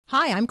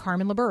Hi, I'm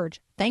Carmen LaBerge.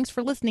 Thanks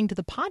for listening to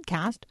the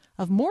podcast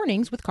of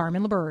Mornings with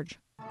Carmen LaBerge.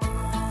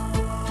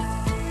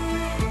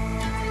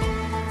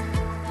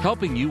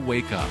 Helping you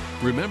wake up,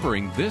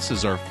 remembering this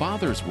is our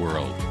Father's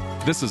world.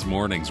 This is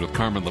Mornings with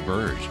Carmen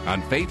LaBerge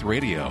on Faith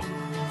Radio. If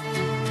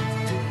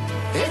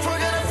we're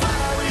gonna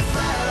fly, we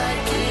fly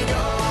like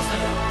eagles.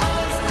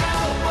 Arms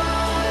out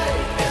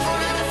wide. If we're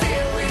gonna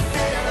fear, we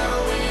fear no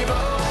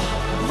evil.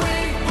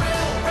 We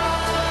will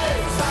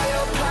rise. By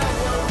your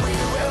power, we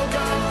will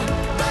go.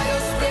 By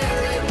your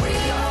spirit, we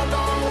are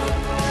bold.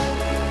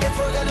 If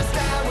we're gonna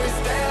stand, we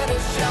stand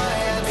as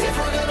giants. If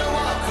we're gonna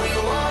walk, we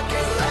walk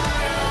as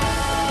lions.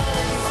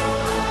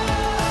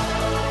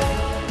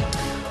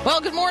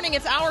 Well, good morning.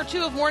 It's hour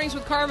 2 of Mornings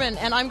with Carmen,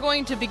 and I'm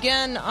going to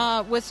begin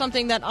with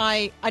something that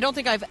I don't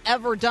think I've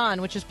ever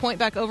done, which is point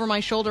back over my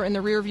shoulder in the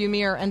rearview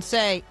mirror and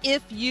say,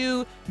 if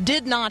you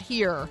did not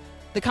hear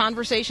the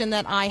conversation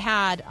that I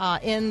had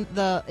in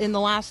the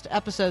last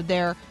episode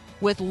there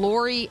with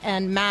Lori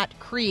and Matt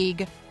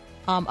Krieg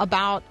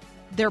about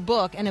their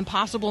book, An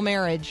Impossible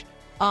Marriage,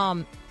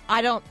 I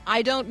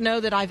don't know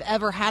that I've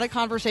ever had a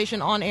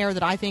conversation on air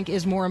that I think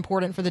is more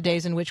important for the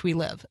days in which we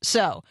live.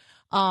 So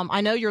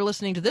I know you're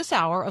listening to this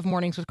hour of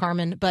Mornings with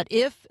Carmen, but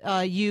if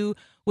you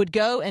would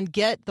go and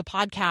get the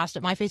podcast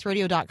at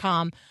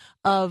myfaithradio.com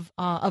of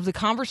the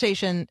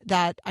conversation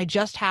that I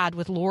just had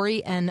with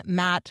Lori and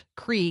Matt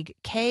Krieg,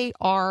 Krieg.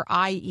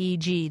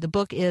 The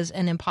book is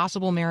An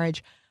Impossible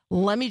Marriage.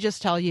 Let me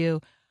just tell you,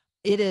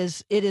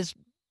 it's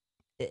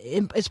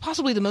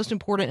possibly the most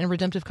important and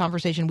redemptive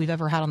conversation we've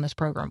ever had on this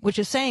program, which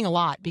is saying a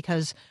lot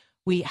because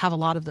we have a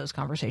lot of those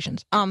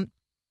conversations.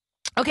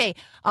 Okay,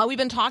 we've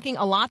been talking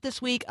a lot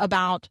this week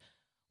about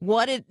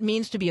what it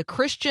means to be a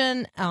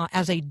Christian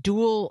as a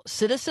dual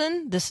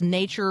citizen, this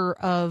nature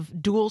of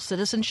dual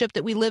citizenship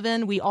that we live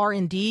in. We are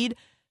indeed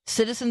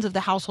citizens of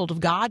the household of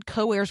God,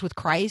 co-heirs with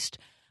Christ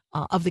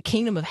of the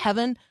kingdom of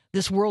heaven.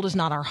 This world is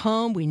not our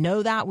home. We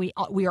know that. We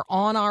are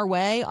on our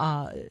way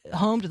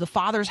home to the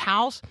Father's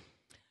house.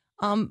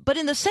 But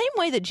in the same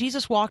way that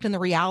Jesus walked out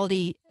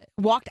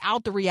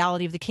the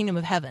reality of the kingdom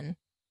of heaven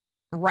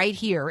right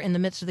here in the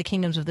midst of the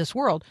kingdoms of this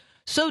world,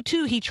 so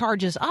too he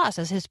charges us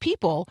as his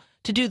people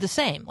to do the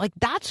same. Like,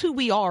 that's who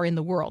we are in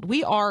the world.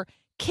 We are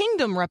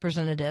kingdom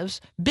representatives,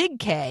 big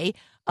K,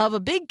 of a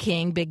big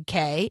king, big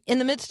K, in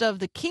the midst of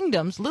the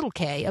kingdoms, little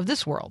k, of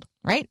this world,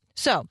 right?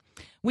 So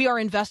we are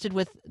invested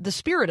with the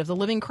Spirit of the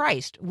living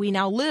Christ. We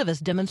now live as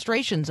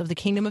demonstrations of the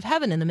kingdom of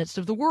heaven in the midst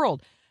of the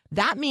world.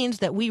 That means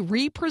that we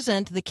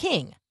represent the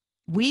king.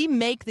 We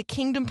make the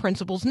kingdom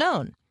principles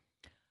known.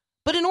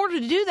 But in order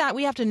to do that,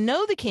 we have to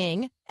know the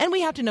king, and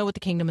we have to know what the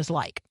kingdom is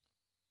like.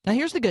 Now,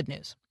 here's the good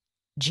news.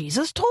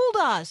 Jesus told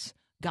us.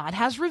 God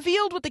has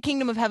revealed what the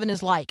kingdom of heaven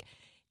is like.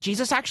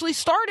 Jesus actually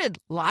started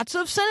lots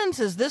of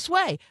sentences this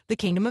way. The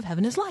kingdom of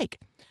heaven is like.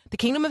 The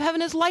kingdom of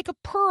heaven is like a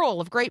pearl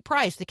of great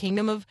price. The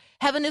kingdom of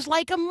heaven is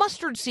like a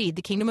mustard seed.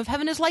 The kingdom of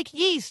heaven is like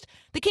yeast.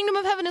 The kingdom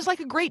of heaven is like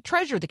a great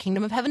treasure. The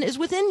kingdom of heaven is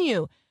within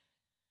you.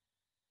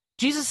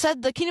 Jesus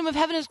said the kingdom of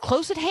heaven is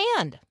close at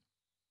hand.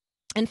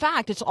 In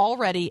fact, it's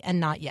already and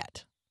not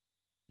yet.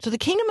 So the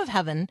kingdom of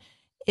heaven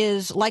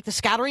is like the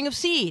scattering of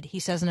seed, he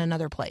says in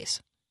another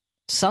place.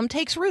 Some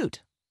takes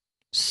root.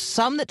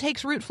 Some that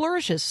takes root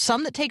flourishes.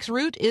 Some that takes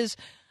root is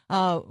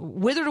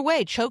withered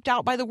away, choked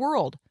out by the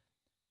world.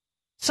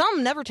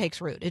 Some never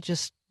takes root. It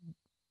just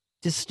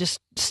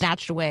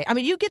snatched away. I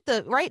mean, you get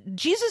the, right?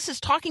 Jesus is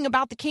talking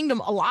about the kingdom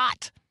a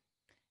lot.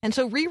 And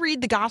so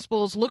reread the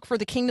Gospels, look for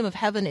the kingdom of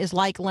heaven is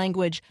like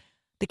language.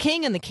 The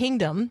king and the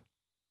kingdom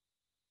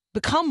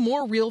become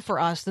more real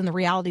for us than the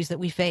realities that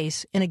we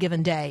face in a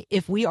given day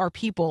if we are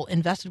people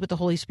invested with the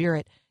Holy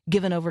Spirit,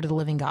 given over to the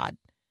living God.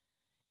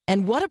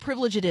 And what a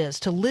privilege it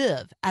is to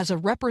live as a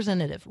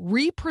representative,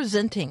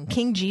 representing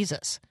King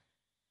Jesus,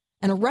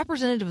 and a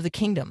representative of the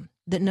kingdom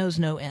that knows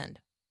no end.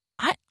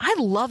 I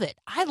love it.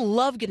 I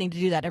love getting to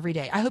do that every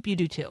day. I hope you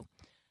do too.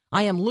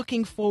 I am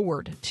looking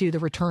forward to the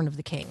return of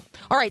the King.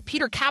 All right,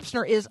 Peter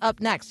Kapsner is up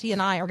next. He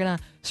and I are going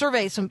to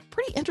survey some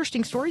pretty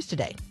interesting stories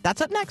today. That's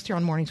up next here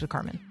on Mornings with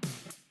Carmen.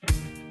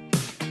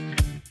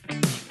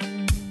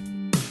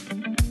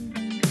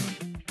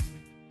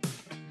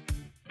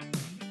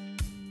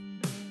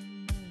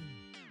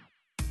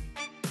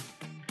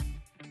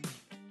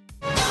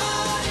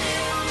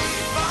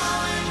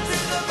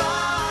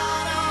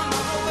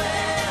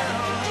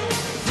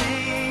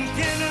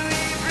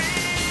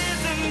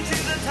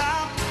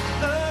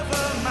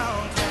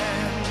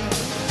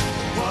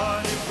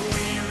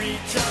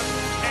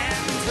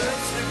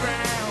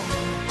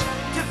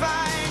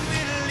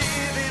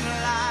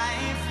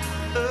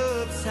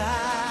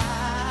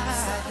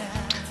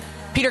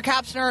 Peter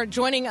Kapsner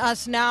joining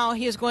us now.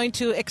 He is going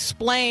to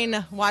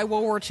explain why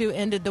World War II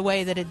ended the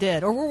way that it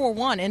did, or World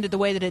War I ended the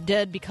way that it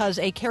did, because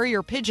a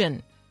carrier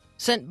pigeon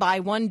sent by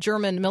one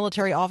German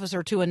military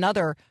officer to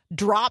another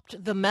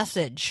dropped the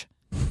message,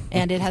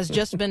 and it has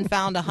just been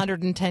found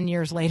 110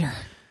 years later.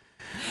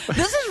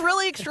 This is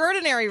really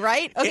extraordinary,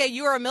 right? Okay,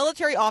 you are a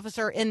military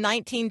officer in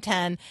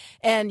 1910,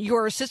 and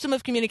your system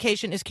of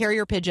communication is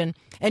carrier pigeon,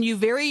 and you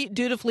very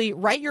dutifully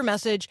write your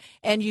message,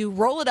 and you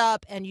roll it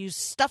up, and you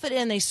stuff it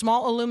in a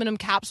small aluminum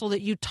capsule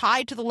that you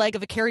tie to the leg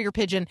of a carrier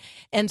pigeon,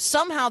 and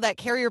somehow that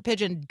carrier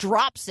pigeon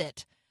drops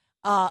it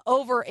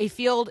over a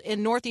field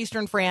in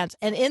northeastern France,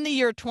 and in the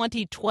year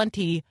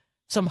 2020,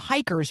 some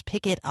hikers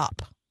pick it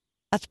up.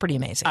 That's pretty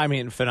amazing. I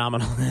mean,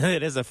 phenomenal.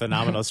 It is a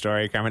phenomenal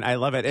story, Carmen. I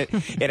love it.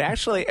 It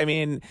actually, I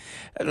mean,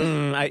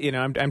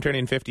 I'm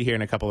turning 50 here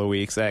in a couple of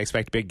weeks. I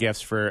expect big gifts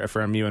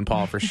from you and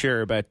Paul for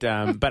sure. But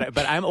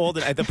I'm old.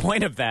 The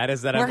point of that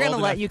is that we're going to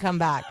let you come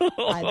back.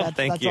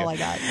 Thank you. All I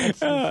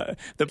got.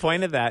 The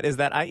point of that is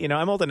that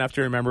I'm old enough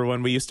to remember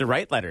when we used to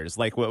write letters,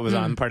 like what was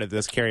on part of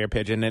this carrier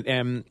pigeon.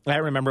 And I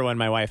remember when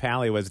my wife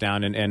Hallie was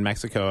down in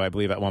Mexico, I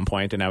believe at one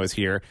point, and I was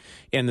here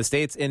in the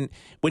States. And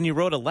when you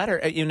wrote a letter,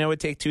 it would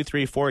take 2,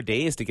 3, 4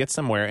 days to get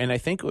somewhere. And I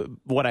think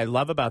what I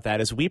love about that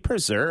is we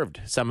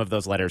preserved some of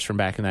those letters from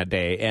back in that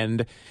day.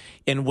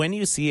 And when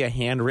you see a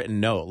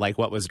handwritten note, like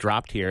what was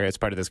dropped here as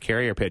part of this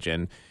carrier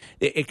pigeon,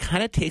 it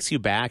kind of takes you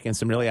back in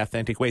some really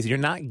authentic ways. You're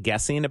not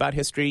guessing about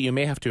history. You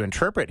may have to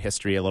interpret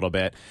history a little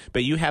bit,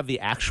 but you have the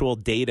actual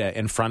data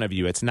in front of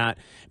you. It's not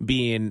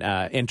being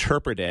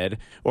interpreted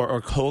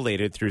or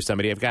collated through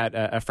somebody. I've got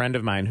a friend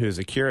of mine who's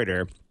a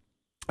curator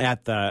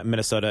at the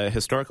Minnesota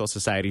Historical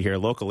Society here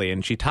locally,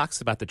 and she talks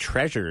about the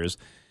treasures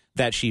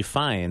that she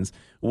finds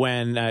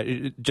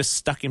when just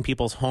stuck in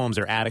people's homes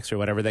or attics or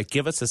whatever that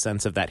give us a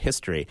sense of that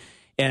history.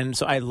 And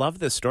so I love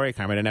this story,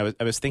 Carmen, and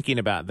I was thinking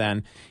about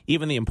then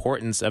even the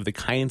importance of the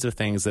kinds of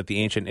things that the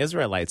ancient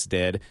Israelites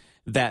did,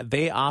 that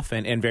they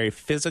often, in very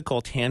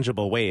physical,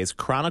 tangible ways,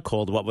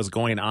 chronicled what was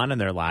going on in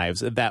their lives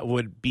that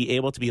would be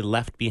able to be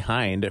left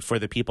behind for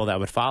the people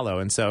that would follow.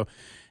 And so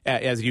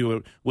as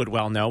you would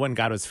well know, when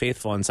God was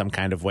faithful in some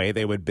kind of way,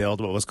 they would build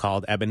what was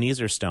called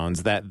Ebenezer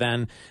stones that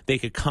then they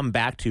could come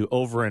back to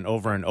over and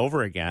over and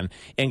over again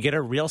and get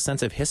a real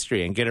sense of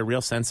history and get a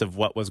real sense of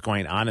what was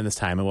going on in this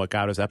time and what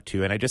God was up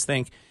to. And I just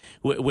think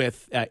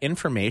with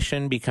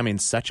information becoming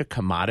such a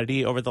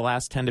commodity over the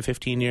last 10 to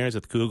 15 years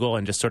with Google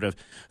and just sort of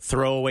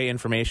throwaway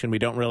information, we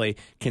don't really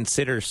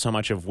consider so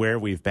much of where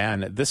we've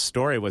been. This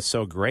story was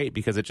so great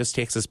because it just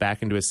takes us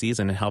back into a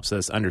season and helps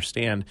us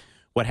understand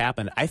what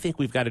happened. I think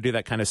we've got to do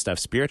that kind of stuff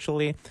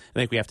spiritually. I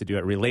think we have to do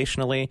it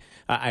relationally.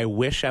 I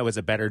wish I was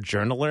a better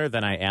journaler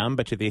than I am,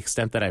 but to the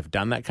extent that I've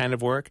done that kind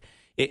of work,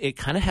 it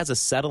kind of has a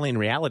settling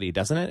reality,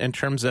 doesn't it? In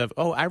terms of,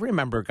 I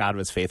remember God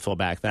was faithful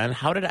back then.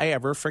 How did I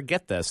ever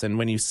forget this? And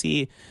when you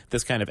see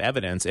this kind of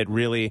evidence, it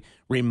really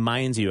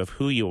reminds you of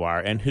who you are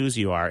and whose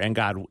you are. And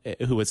God,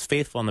 who was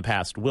faithful in the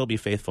past, will be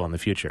faithful in the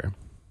future.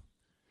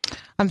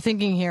 I'm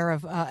thinking here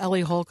of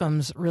Ellie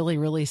Holcomb's really,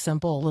 really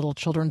simple little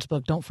children's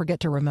book, Don't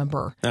Forget to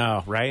Remember.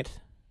 Oh, right.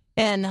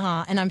 And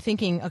I'm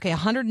thinking, okay,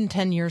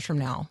 110 years from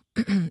now,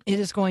 it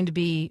is going to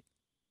be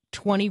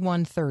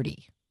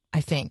 2130,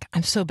 I think.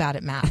 I'm so bad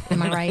at math.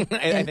 Am I right?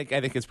 I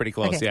think it's pretty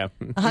close, okay. Yeah.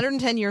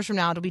 110 years from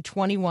now, it'll be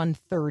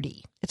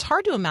 2130. It's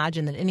hard to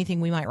imagine that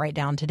anything we might write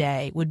down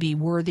today would be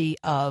worthy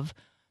of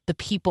the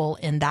people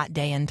in that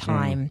day and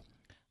time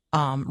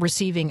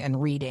receiving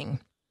and reading.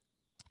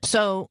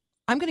 So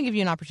I'm going to give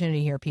you an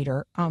opportunity here,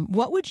 Peter.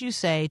 What would you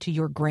say to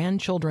your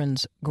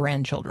grandchildren's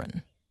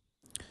grandchildren?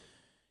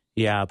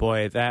 Yeah,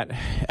 boy,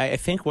 I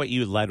think what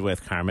you led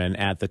with, Carmen,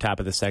 at the top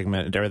of the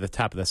segment, or the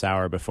top of this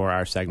hour before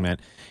our segment,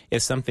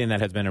 is something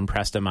that has been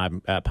impressed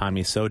upon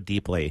me so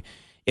deeply,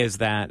 is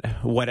that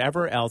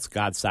whatever else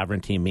God's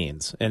sovereignty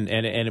means, and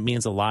it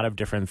means a lot of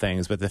different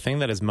things, but the thing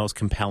that is most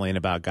compelling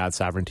about God's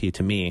sovereignty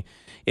to me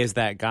is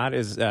that God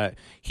is,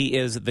 he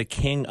is the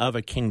king of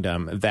a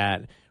kingdom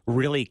that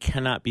really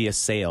cannot be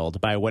assailed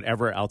by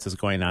whatever else is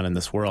going on in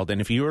this world. And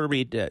if you were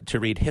to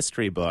read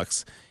history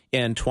books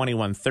in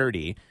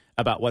 2130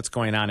 about what's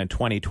going on in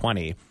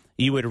 2020,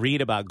 you would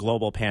read about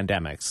global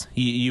pandemics.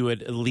 You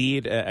would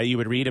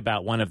read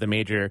about one of the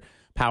major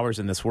powers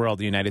in this world,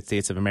 the United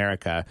States of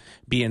America,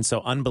 being so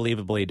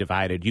unbelievably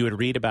divided. You would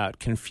read about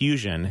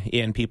confusion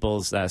in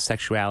people's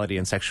sexuality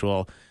and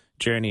sexual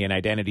journey and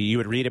identity. You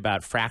would read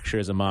about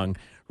fractures among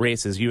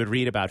races. You would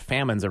read about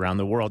famines around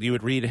the world. You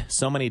would read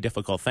so many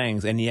difficult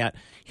things. And yet,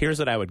 here's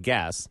what I would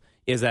guess,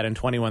 is that in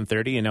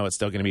 2130, it's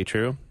still going to be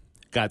true.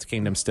 God's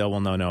kingdom still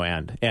will know no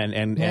end.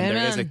 And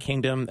there is a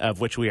kingdom of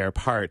which we are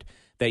part,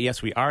 that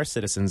yes, we are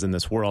citizens in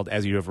this world,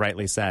 as you have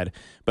rightly said,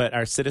 but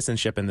our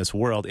citizenship in this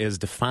world is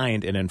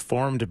defined and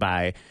informed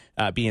by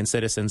being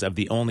citizens of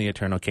the only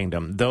eternal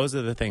kingdom. Those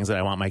are the things that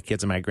I want my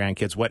kids and my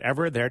grandkids,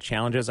 whatever their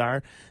challenges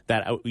are,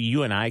 that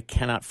you and I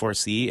cannot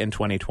foresee in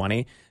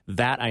 2020,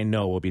 that I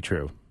know will be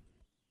true.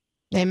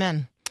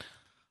 Amen.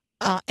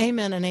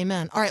 Amen and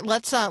amen. All right,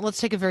 let's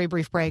take a very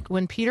brief break.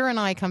 When Peter and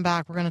I come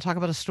back, we're going to talk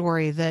about a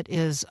story that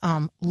is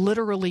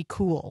literally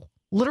cool.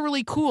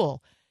 Literally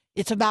cool.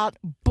 It's about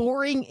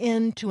boring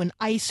into an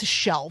ice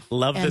shelf.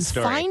 Love this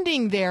story. And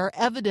finding there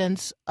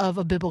evidence of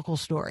a biblical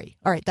story.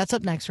 All right, that's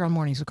up next here on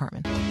Mornings with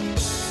Carmen.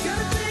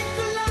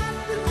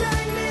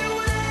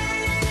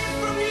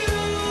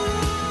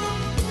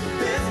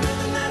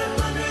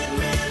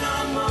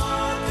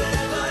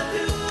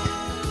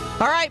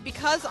 All right,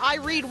 because I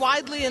read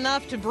widely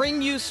enough to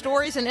bring you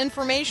stories and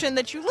information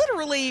that you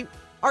literally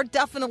are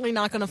definitely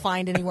not going to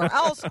find anywhere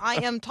else,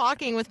 I am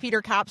talking with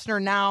Peter Kapsner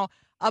now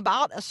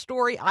about a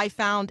story I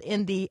found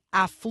in the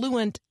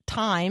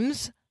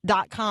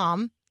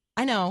affluenttimes.com.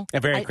 I know.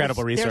 A very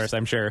credible resource,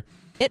 I'm sure.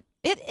 It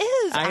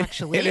is,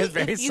 actually. It is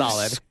very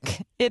solid.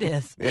 It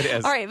is. It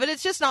is. All right, but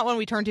it's just not one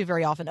we turn to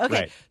very often.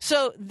 Okay, Right.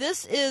 So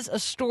this is a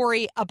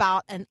story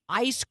about an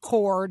ice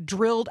core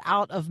drilled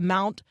out of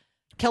Mount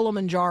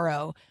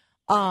Kilimanjaro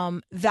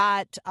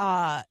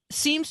that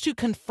seems to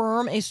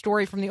confirm a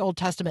story from the Old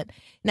Testament.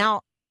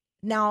 Now,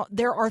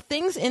 there are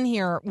things in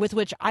here with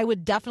which I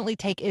would definitely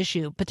take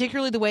issue,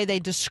 particularly the way they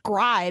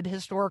describe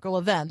historical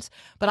events.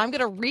 But I'm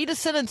going to read a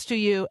sentence to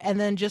you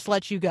and then just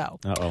let you go.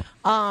 Uh-oh.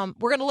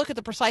 We're going to look at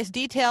the precise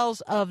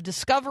details of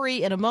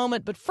discovery in a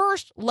moment. But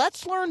first,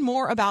 let's learn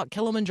more about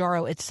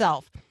Kilimanjaro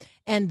itself.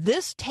 And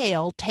this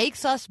tale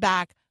takes us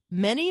back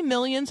many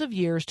millions of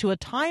years to a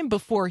time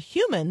before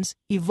humans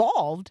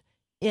evolved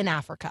in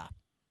Africa.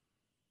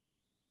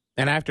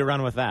 And I have to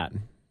run with that.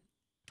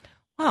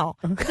 Wow.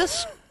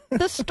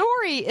 The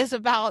story is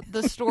about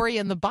the story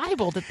in the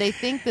Bible that they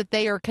think that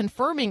they are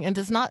confirming, and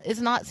does not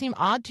seem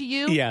odd to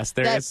you. Yes,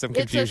 there is some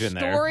confusion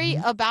there. It's a story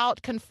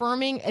about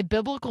confirming a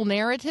biblical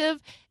narrative,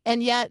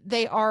 and yet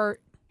they are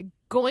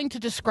going to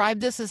describe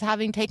this as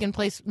having taken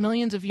place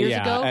millions of years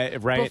ago.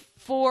 Right.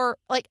 Before,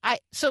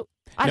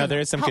 There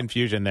is some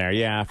confusion there.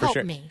 Yeah, for help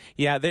sure. me.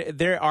 Yeah,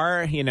 there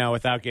are,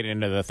 without getting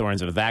into the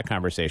thorns of that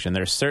conversation,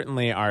 there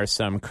certainly are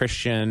some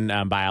Christian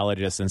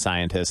biologists and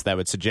scientists that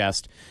would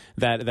suggest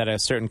that a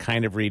certain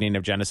kind of reading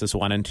of Genesis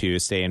 1 and 2,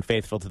 staying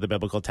faithful to the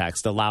biblical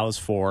text, allows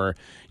for,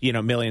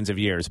 millions of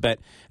years. But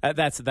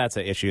that's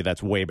an issue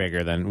that's way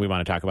bigger than we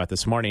want to talk about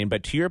this morning.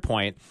 But to your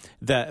point,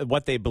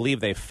 what they believe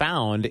they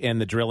found in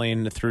the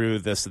drilling through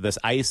this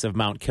ice of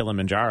Mount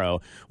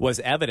Kilimanjaro was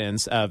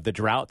evidence of the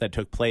drought that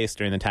took place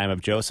during the time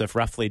of Joseph,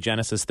 roughly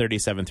Genesis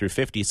 37 through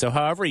 50. So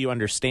however you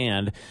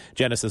understand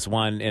Genesis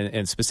 1,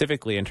 and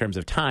specifically in terms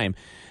of time,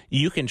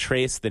 you can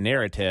trace the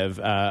narrative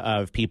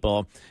of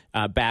people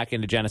back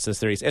into Genesis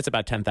 30. It's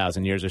about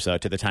 10,000 years or so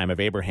to the time of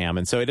Abraham.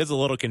 And so it is a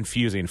little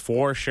confusing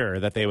for sure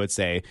that they would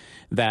say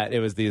that it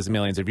was these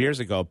millions of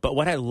years ago. But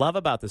what I love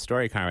about the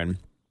story, Carmen,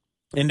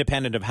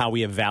 independent of how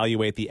we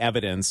evaluate the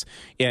evidence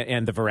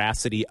and the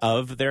veracity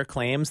of their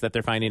claims that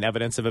they're finding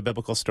evidence of a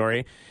biblical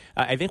story,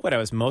 I think what I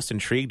was most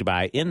intrigued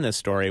by in this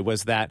story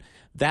was that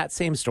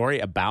same story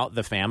about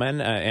the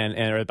famine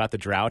and about the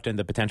drought and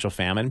the potential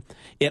famine,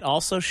 it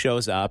also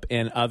shows up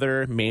in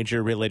other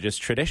major religious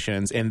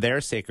traditions in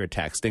their sacred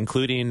text,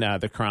 including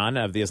the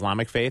Quran of the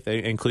Islamic faith,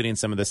 including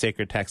some of the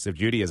sacred texts of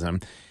Judaism.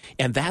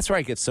 And that's where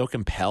I get so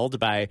compelled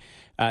by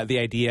the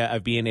idea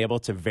of being able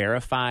to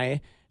verify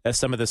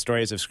some of the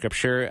stories of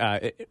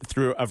Scripture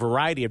through a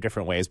variety of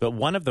different ways. But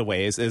one of the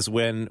ways is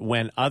when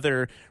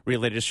other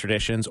religious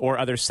traditions or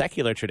other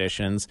secular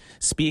traditions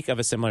speak of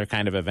a similar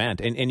kind of event.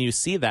 And you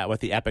see that with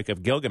the Epic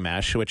of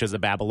Gilgamesh, which is a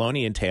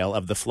Babylonian tale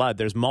of the flood.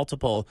 There's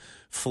multiple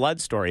flood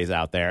stories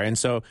out there. And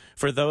so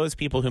for those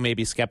people who may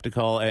be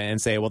skeptical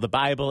and say, well, the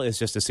Bible is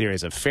just a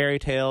series of fairy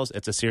tales,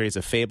 it's a series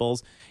of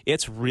fables,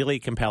 it's really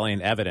compelling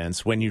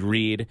evidence when you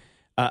read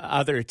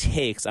other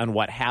takes on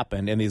what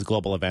happened in these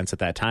global events at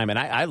that time. And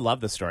I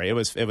love the story. It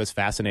was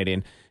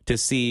fascinating to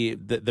see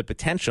the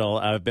potential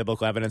of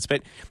biblical evidence.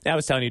 But I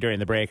was telling you during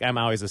the break, I'm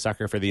always a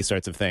sucker for these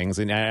sorts of things.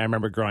 And I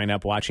remember growing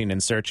up watching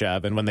In Search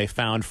Of, and when they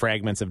found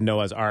fragments of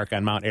Noah's Ark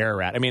on Mount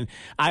Ararat, I mean,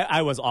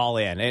 I was all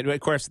in. And of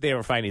course, they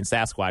were finding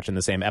Sasquatch in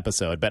the same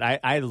episode, but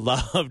I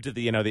loved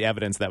the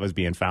evidence that was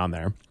being found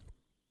there.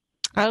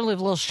 I want to leave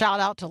a little shout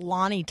out to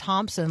Lonnie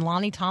Thompson.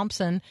 Lonnie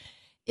Thompson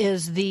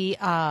is the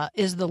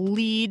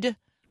lead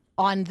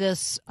on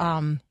this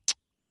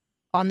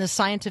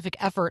scientific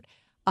effort.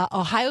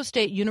 Ohio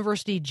State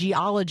University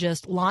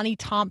geologist Lonnie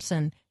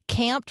Thompson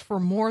camped for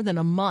more than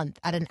a month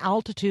at an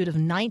altitude of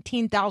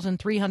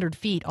 19,300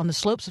 feet on the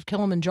slopes of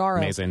Kilimanjaro.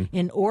 Amazing.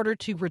 In order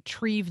to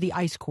retrieve the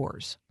ice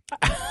cores.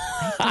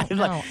 I don't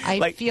know.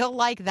 I feel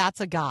like that's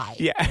a guy.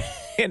 Yeah.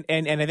 And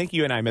I think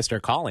you and I missed our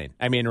calling.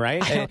 I mean,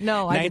 right? I don't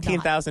know.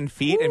 19,000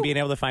 feet and being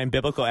able to find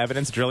biblical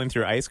evidence drilling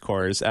through ice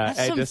cores.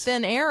 That's some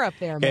thin air up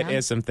there, man. It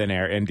is some thin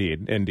air,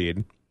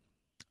 indeed.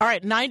 All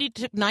right,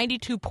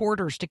 92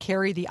 porters to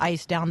carry the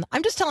ice down.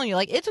 I'm just telling you,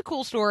 it's a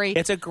cool story.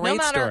 It's a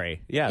great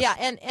story. Yes. Yeah,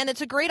 and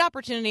it's a great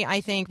opportunity, I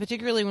think,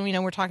 particularly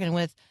when we're talking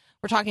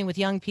with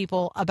young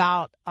people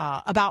about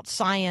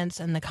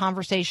science and the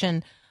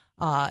conversation.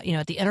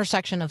 At the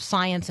intersection of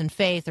science and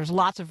faith, there's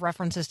lots of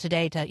references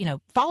today to,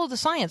 follow the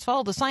science.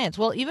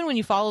 Well, even when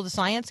you follow the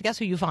science, guess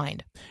who you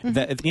find? And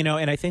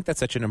I think that's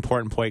such an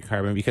important point,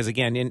 Carmen, because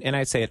again, and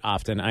I say it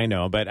often, I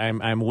know, but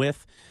I'm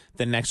with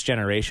the next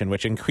generation,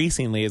 which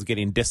increasingly is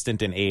getting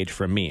distant in age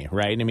from me,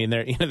 right? I mean,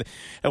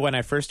 when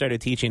I first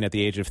started teaching at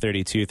the age of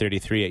 32,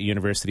 33 at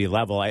university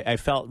level, I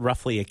felt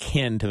roughly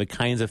akin to the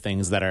kinds of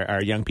things that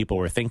our young people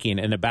were thinking,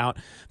 and about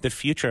the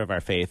future of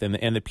our faith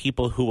and the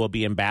people who will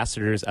be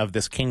ambassadors of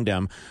this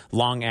kingdom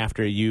long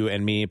after you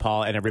and me,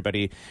 Paul, and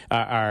everybody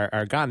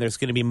are gone. There's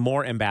going to be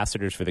more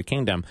ambassadors for the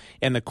kingdom.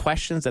 And the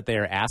questions that they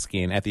are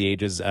asking at the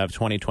ages of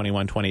 20,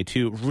 21,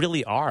 22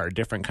 really are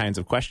different kinds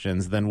of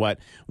questions than what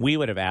we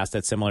would have asked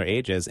at similar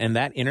ages. And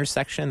that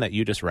intersection that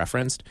you just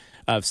referenced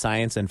of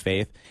science and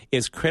faith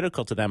is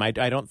critical to them. I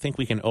don't think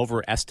we can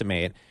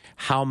overestimate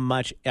how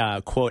much,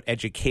 quote,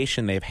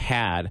 education they've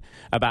had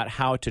about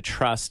how to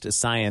trust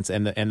science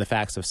and the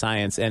facts of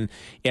science. And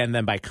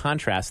then by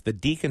contrast, the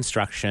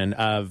deconstruction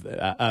of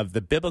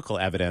the biblical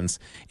evidence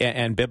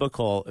and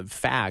biblical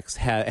facts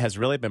has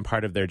really been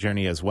part of their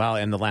journey as well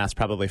in the last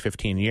probably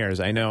 15 years.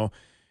 I know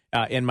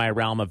in my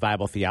realm of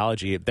Bible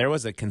theology, there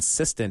was a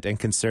consistent and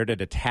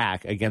concerted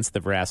attack against the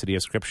veracity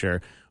of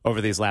Scripture over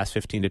these last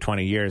 15 to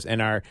 20 years.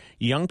 And our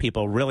young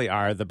people really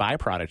are the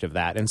byproduct of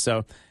that. And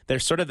so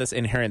there's sort of this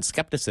inherent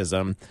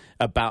skepticism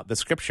about the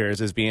Scriptures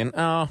as being,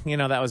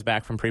 that was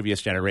back from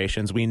previous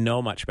generations. We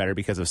know much better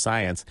because of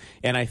science.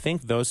 And I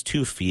think those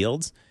two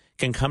fields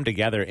can come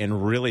together in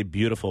really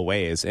beautiful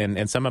ways.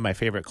 And some of my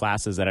favorite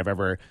classes that I've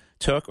ever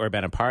took or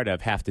been a part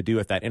of have to do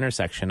with that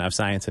intersection of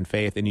science and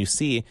faith. And you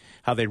see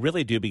how they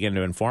really do begin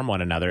to inform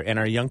one another. And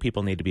our young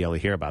people need to be able to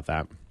hear about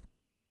that.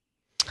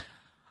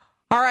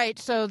 All right,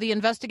 so the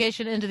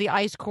investigation into the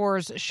ice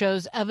cores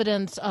shows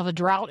evidence of a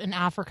drought in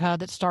Africa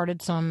that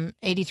started some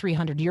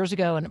 8,300 years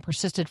ago, and it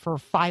persisted for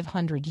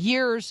 500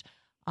 years.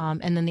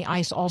 And then the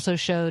ice also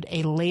showed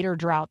a later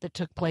drought that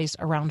took place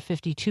around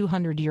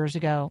 5,200 years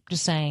ago.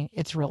 Just saying,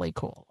 it's really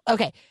cool.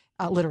 Okay,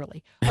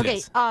 literally.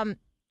 Okay,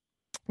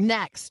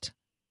 next,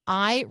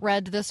 I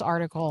read this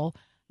article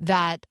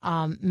that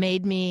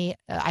made me,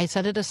 I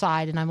set it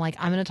aside, and I'm like,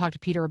 I'm going to talk to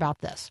Peter about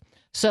this.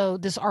 So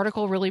this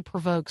article really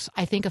provokes,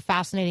 I think, a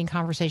fascinating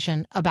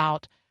conversation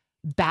about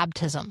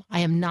baptism.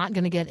 I am not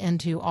going to get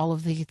into all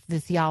of the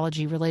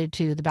theology related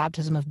to the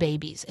baptism of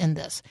babies in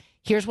this.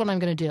 Here's what I'm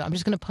going to do. I'm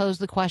just going to pose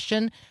the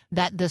question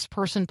that this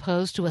person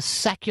posed to a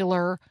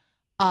secular,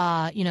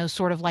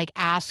 sort of like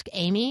Ask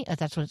Amy, if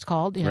that's what it's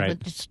called. Right. But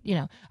just,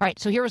 all right,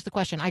 so here was the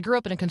question. I grew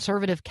up in a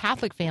conservative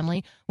Catholic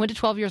family, went to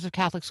 12 years of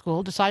Catholic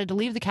school, decided to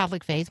leave the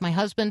Catholic faith. My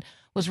husband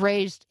was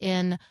raised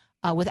in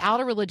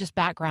without a religious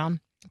background.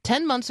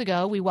 10 months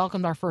ago, we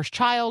welcomed our first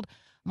child,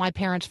 my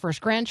parents' first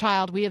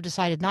grandchild. We have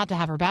decided not to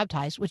have her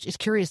baptized, which is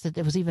curious that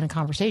there was even a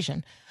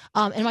conversation.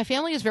 And my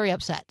family is very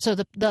upset. So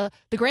the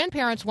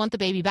grandparents want the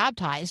baby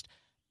baptized,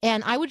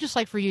 and I would just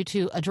like for you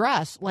to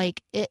address,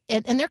 like,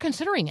 and they're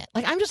considering it.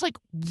 Like, I'm just like,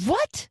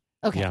 what?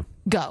 Okay, yeah.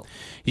 Go.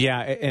 Yeah,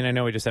 and I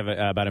know we just have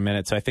about a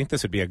minute, so I think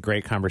this would be a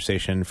great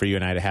conversation for you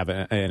and I to have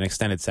an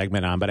extended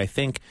segment on. But I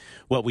think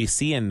what we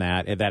see in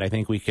that I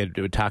think we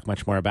could talk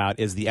much more about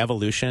is the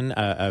evolution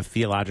of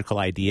theological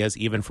ideas,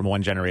 even from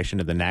one generation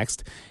to the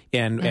next.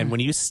 And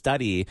when you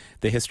study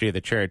the history of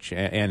the church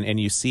and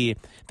you see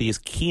these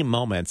key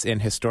moments in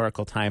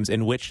historical times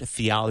in which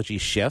theology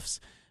shifts,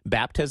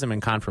 baptism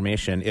and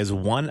confirmation is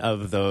one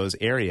of those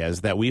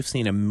areas that we've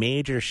seen a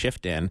major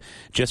shift in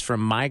just from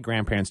my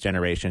grandparents'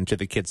 generation to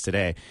the kids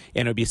today.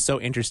 And it would be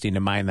so interesting to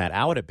mine that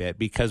out a bit,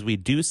 because we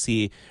do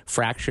see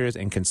fractures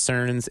and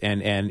concerns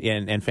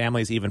and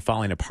families even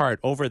falling apart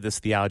over this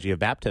theology of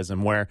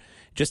baptism, where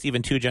just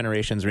even 2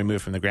 generations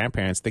removed from the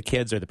grandparents, the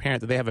kids or the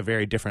parents, they have a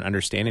very different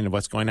understanding of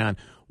what's going on.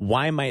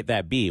 Why might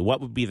that be?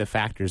 What would be the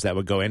factors that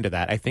would go into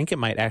that? I think it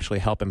might actually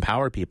help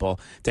empower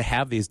people to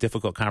have these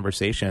difficult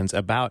conversations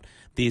about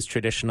these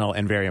traditional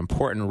and very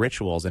important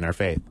rituals in our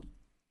faith.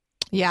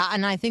 Yeah,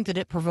 and I think that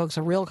it provokes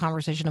a real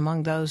conversation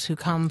among those who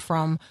come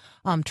from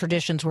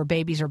traditions where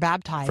babies are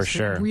baptized. For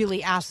sure. To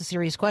really ask the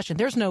serious question.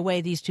 There's no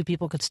way these two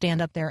people could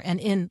stand up there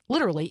and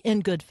literally in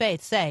good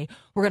faith say,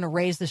 we're going to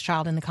raise this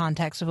child in the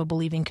context of a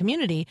believing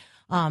community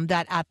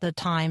that at the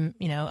time,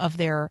 of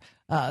their,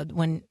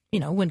 when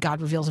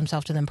God reveals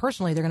himself to them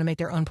personally, they're going to make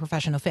their own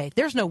profession of faith.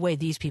 There's no way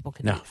these people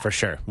could do that. For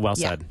sure. Well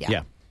said.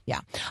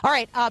 Yeah. All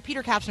right,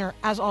 Peter Kapsner,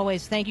 as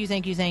always, thank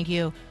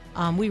you.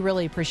 We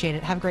really appreciate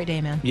it. Have a great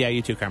day, man. Yeah,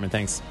 you too, Carmen.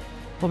 Thanks.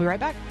 We'll be right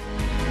back.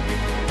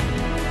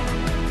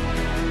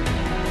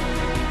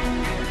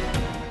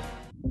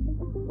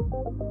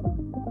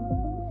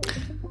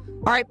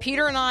 All right,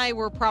 Peter and I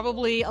were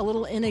probably a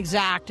little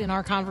inexact in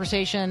our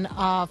conversation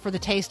for the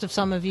taste of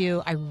some of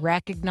you. I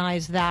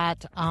recognize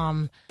that.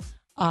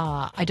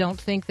 I don't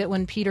think that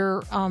when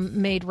Peter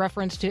made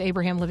reference to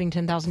Abraham living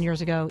 10,000 years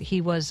ago,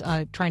 he was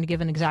trying to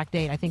give an exact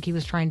date. I think he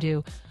was trying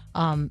to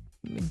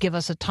give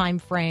us a time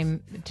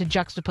frame to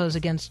juxtapose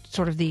against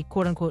sort of the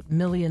quote-unquote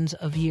millions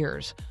of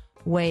years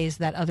ways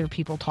that other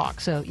people talk.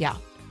 So, yeah.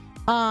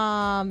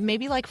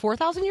 Maybe like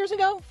 4,000 years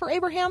ago for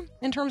Abraham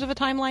in terms of a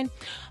timeline.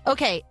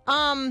 Okay.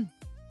 And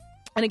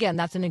again,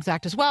 that's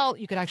inexact as well.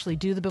 You could actually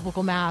do the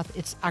biblical math.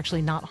 It's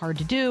actually not hard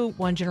to do.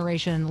 One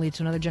generation leads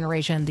to another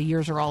generation. The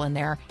years are all in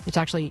there. It's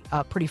actually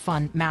a pretty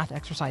fun math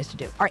exercise to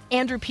do. All right,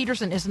 Andrew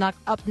Peterson is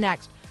up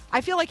next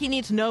I feel like he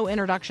needs no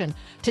introduction.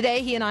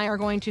 Today, he and I are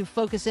going to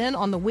focus in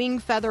on the Wing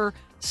Feather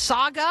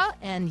Saga.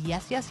 And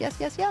yes,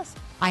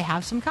 I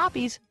have some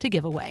copies to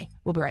give away.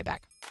 We'll be right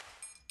back.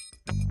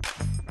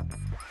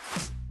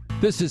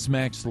 This is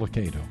Max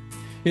Lucado.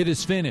 It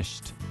is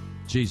finished,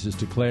 Jesus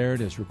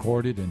declared, as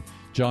recorded in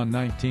John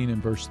 19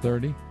 and verse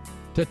 30.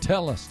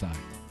 Tetelestai.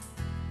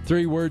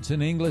 3 words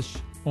in English,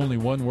 only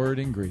 1 word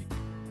in Greek.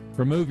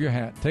 Remove your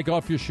hat, take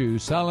off your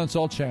shoes, silence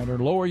all chatter,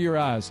 lower your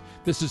eyes.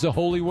 This is a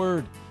holy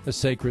word, a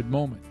sacred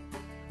moment.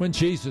 When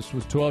Jesus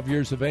was 12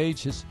 years of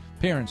age, his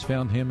parents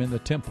found him in the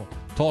temple,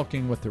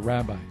 talking with the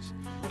rabbis.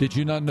 Did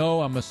you not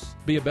know I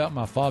must be about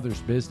my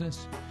Father's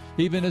business?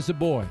 Even as a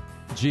boy,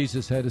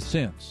 Jesus had a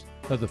sense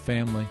of the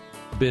family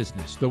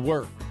business, the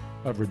work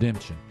of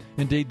redemption.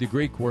 Indeed, the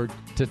Greek word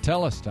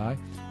tetelestai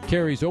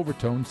carries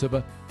overtones of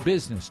a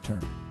business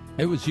term.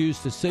 It was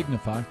used to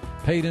signify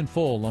paid in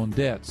full on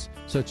debts,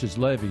 such as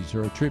levies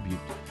or a tribute.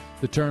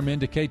 The term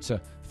indicates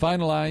a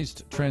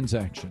finalized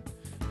transaction.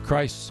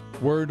 Christ's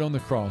word on the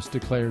cross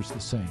declares the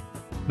same.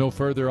 No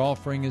further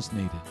offering is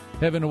needed.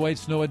 Heaven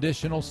awaits no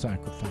additional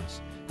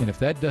sacrifice. And if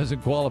that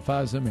doesn't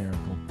qualify as a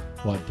miracle,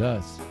 what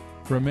does?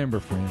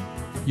 Remember, friend,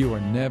 you are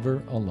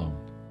never alone.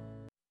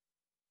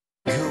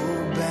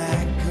 Go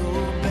back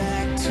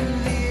to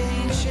the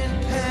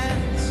ancient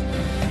past.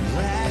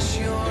 Lash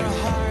your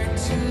heart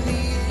to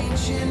the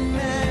ancient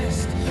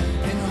mast.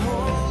 And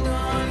hold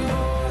on,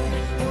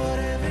 boy,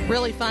 whatever.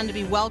 Really fun to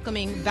be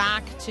welcoming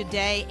back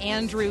today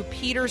Andrew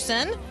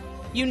Peterson.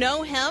 You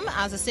know him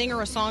as a singer,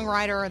 a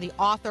songwriter, the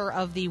author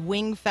of the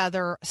Wing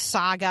Feather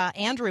Saga.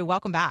 Andrew,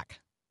 welcome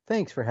back.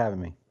 Thanks for having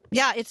me.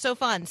 Yeah, it's so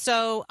fun.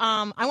 So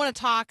I want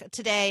to talk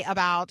today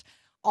about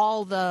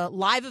all the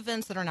live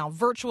events that are now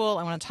virtual.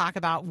 I want to talk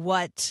about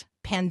what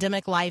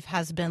pandemic life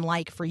has been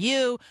like for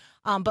you.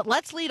 But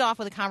let's lead off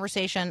with a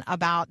conversation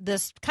about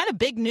this kind of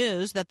big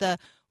news that the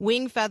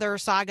Wing Feather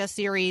Saga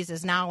series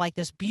is now like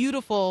this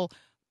beautiful,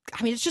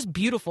 I mean, it's just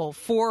beautiful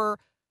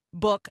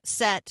 4-book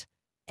set.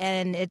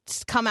 And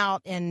it's come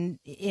out in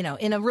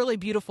a really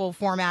beautiful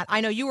format. I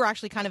know you were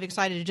actually kind of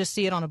excited to just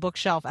see it on a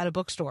bookshelf at a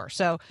bookstore.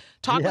 So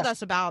talk with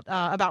us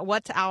about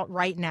what's out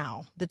right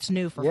now that's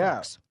new for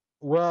folks.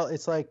 Well,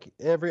 it's like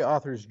every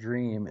author's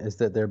dream is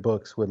that their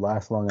books would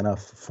last long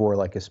enough for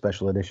like a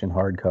special edition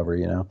hardcover,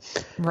 you know?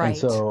 Right. And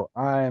so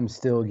I'm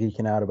still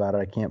geeking out about it.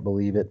 I can't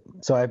believe it.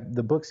 So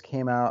the books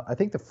came out, I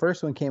think the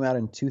first one came out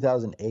in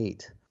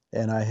 2008,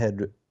 and I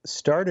had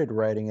started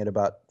writing it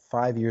about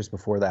 5 years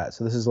before that.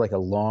 So this is like a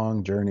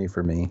long journey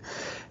for me.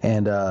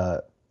 And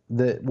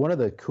one of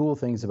the cool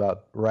things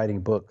about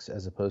writing books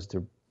as opposed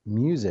to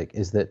music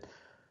is that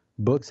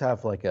books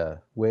have like a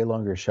way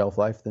longer shelf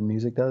life than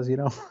music does, you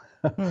know?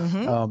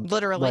 Mm-hmm.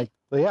 Literally.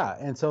 Yeah.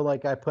 And so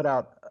like I put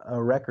out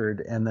a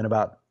record, and then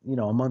about,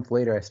 a month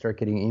later I start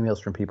getting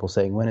emails from people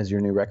saying, when is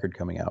your new record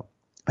coming out?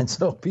 And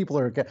so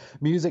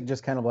music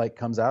just kind of like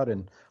comes out,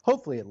 and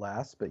hopefully it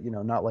lasts, but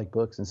not like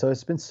books. And so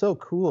it's been so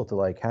cool to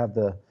like have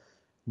the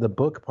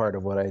book part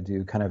of what I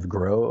do kind of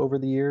grow over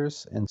the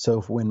years. And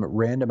so when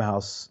Random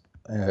House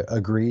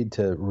agreed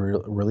to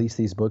release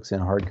these books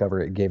in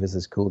hardcover, it gave us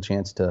this cool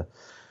chance to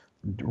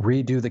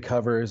redo the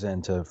covers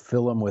and to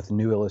fill them with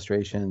new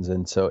illustrations.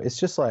 And so it's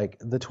just like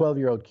the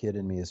 12-year-old kid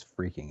in me is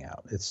freaking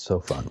out. It's so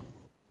fun.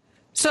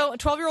 So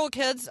 12-year-old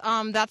kids,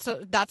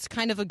 that's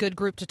kind of a good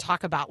group to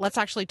talk about. Let's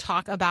actually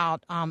talk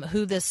about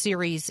who this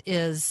series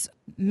is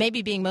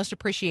maybe being most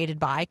appreciated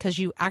by, because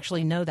you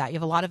actually know that. You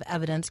have a lot of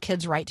evidence.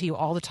 Kids write to you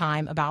all the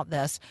time about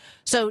this.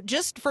 So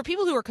just for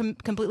people who are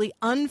completely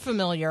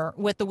unfamiliar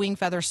with the Wing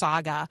Feather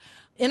Saga,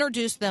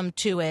 introduce them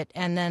to it.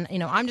 And then,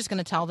 I'm just going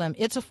to tell them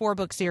it's a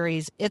 4-book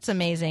series. It's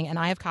amazing. And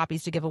I have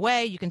copies to give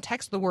away. You can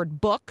text the word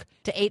book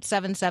to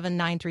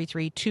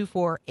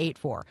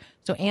 877-933-2484.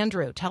 So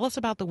Andrew, tell us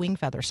about the Wing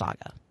Feather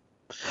Saga.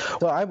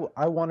 So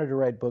I wanted to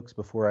write books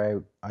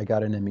before I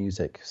got into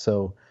music.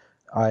 So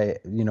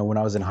when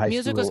I was in high school,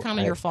 music was kind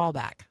of your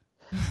fallback.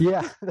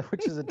 Yeah,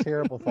 which is a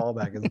terrible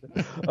fallback, isn't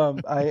it?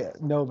 I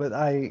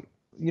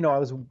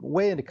was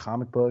way into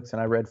comic books,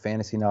 and I read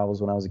fantasy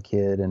novels when I was a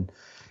kid and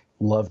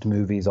loved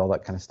movies, all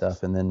that kind of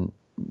stuff. And then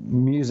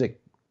music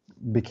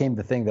became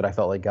the thing that I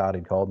felt like God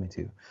had called me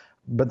to.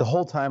 But the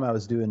whole time I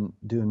was doing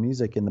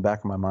music, in the back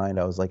of my mind,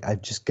 I was like,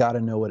 I've just got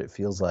to know what it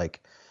feels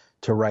like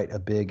to write a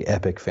big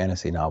epic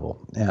fantasy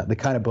novel, the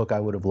kind of book I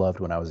would have loved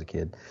when I was a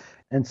kid.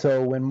 And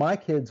so when my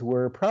kids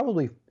were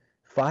probably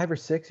 5 or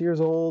 6 years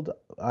old,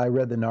 I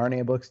read the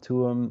Narnia books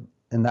to them,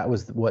 and that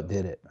was what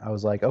did it. I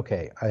was like,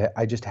 okay,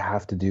 I just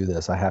have to do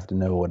this. I have to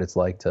know what it's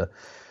like to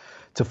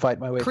fight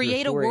my way through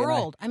create a story.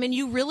 world. I mean,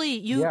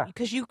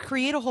 because you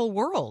create a whole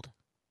world.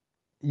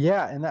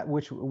 Yeah, and that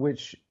which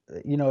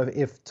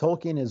if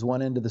Tolkien is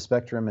one end of the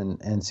spectrum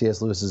and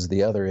C.S. Lewis is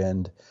the other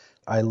end,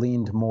 I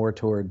leaned more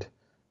toward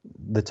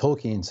the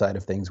Tolkien side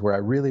of things, where I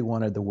really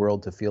wanted the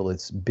world to feel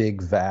its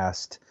big,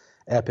 vast,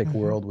 epic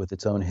world with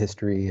its own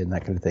history and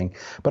that kind of thing.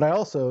 But I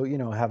also,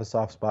 have a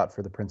soft spot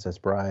for The Princess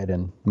Bride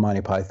and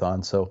Monty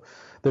Python. So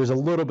there's a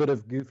little bit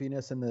of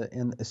goofiness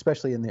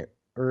especially in the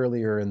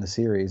earlier in the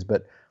series,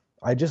 but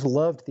I just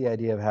loved the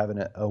idea of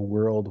having a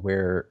world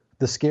where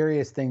the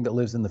scariest thing that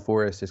lives in the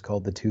forest is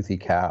called the toothy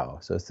cow.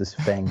 So it's this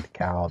fanged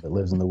cow that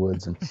lives in the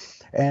woods,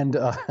 and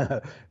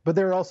but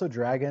there are also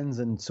dragons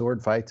and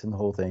sword fights and the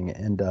whole thing.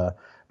 And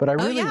but I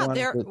really wanted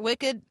they're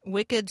to,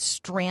 wicked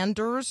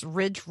stranders,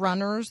 ridge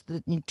runners,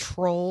 the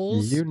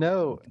trolls. I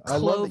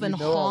love that Cloven you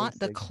know all haunt, these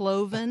the things.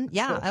 cloven.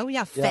 Yeah. Oh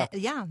yeah.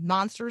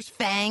 Monsters,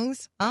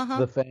 fangs.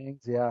 The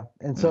fangs, yeah.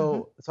 And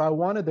so I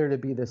wanted there to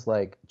be this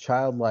like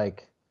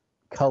childlike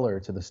color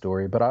to the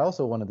story, but I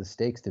also wanted the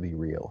stakes to be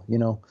real, you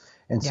know?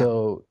 And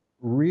so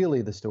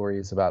really the story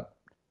is about,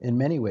 in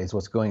many ways,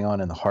 what's going on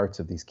in the hearts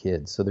of these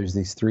kids. So there's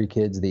these 3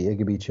 kids, the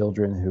Igby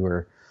children, who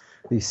are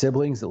these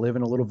siblings that live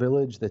in a little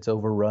village that's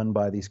overrun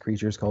by these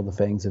creatures called the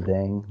Fangs of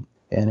Dang.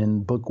 And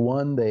in book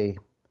 1, they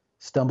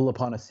stumble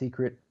upon a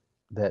secret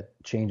that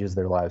changes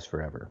their lives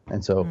forever.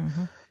 And so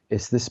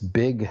it's this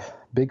big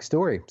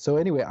story. So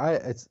anyway,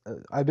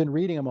 I've been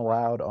reading them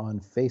aloud on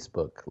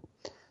Facebook.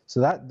 So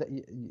that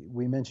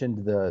we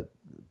mentioned the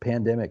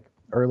pandemic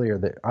earlier,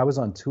 that I was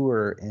on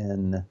tour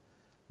in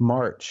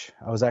March.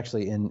 I was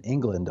actually in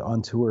England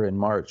on tour in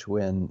March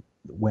when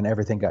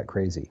everything got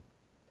crazy.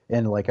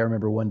 And like I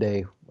remember one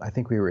day, I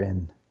think we were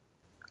in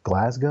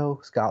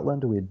Glasgow,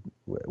 Scotland,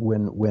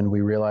 when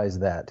we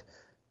realized that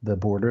the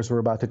borders were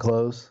about to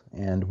close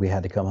and we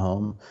had to come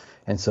home.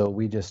 And so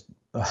we just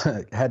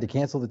had to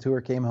cancel the tour,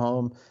 came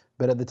home.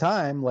 But at the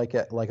time, like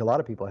a lot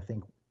of people, I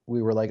think we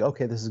were like,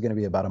 okay, this is going to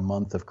be about a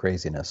month of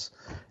craziness.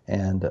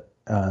 And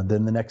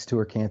then the next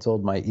tour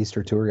canceled. My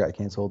Easter tour got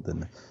canceled.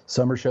 Then the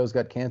summer shows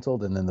got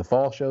canceled. And then the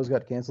fall shows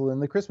got canceled.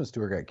 And the Christmas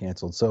tour got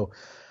canceled. So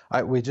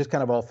we just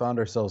kind of all found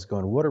ourselves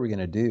going, what are we going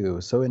to do?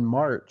 So in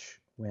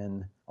March,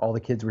 when all the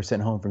kids were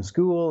sent home from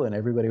school and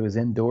everybody was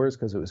indoors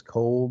because it was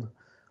cold,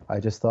 I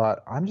just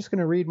thought, I'm just going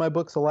to read my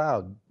books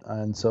aloud.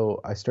 And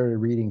so I started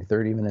reading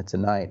 30 minutes a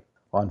night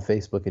on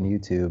Facebook and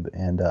YouTube.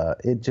 And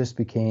it just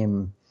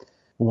became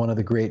one of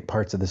the great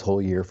parts of this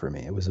whole year for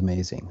me. It was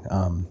amazing.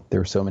 There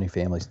were so many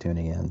families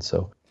tuning in.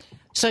 So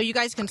you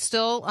guys can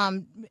still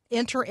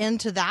enter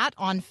into that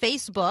on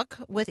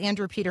Facebook with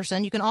Andrew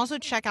Peterson. You can also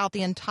check out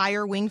the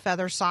entire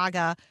Wingfeather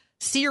Saga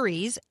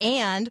series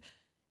and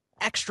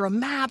extra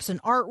maps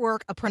and artwork,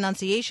 a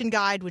pronunciation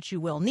guide, which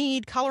you will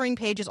need, coloring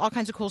pages, all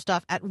kinds of cool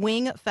stuff at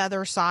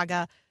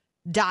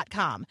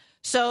wingfeathersaga.com.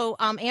 So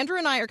Andrew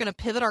and I are going to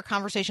pivot our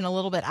conversation a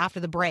little bit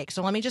after the break.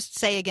 So let me just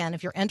say again,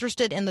 if you're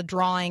interested in the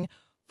drawing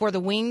for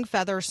the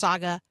Wingfeather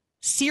Saga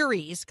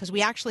series, because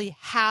we actually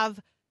have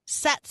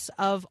sets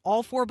of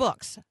all 4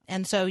 books.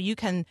 And so you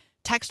can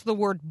text the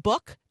word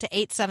book to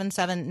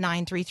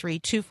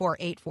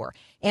 877-933-2484.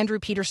 Andrew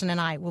Peterson and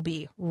I will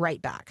be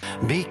right back.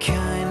 Be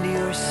kind to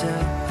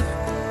yourself.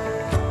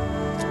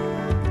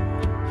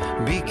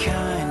 Be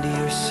kind to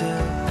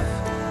yourself.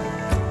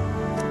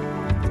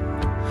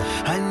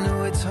 I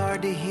know it's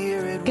hard to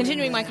hear it.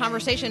 Continuing my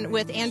conversation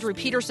with Andrew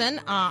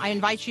Peterson, I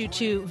invite you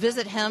to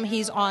visit him.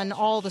 He's on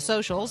all the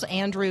socials.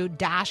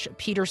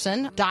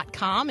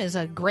 Andrew-Peterson.com is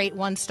a great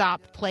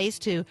one-stop place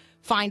to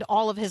find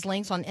all of his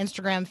links on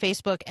Instagram,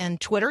 Facebook,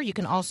 and Twitter. You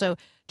can also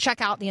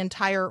check out the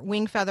entire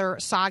Wingfeather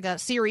Saga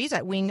series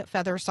at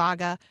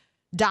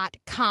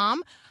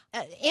wingfeathersaga.com.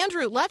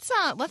 Andrew, let's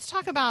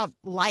talk about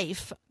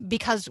life,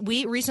 because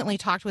we recently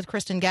talked with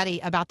Kristen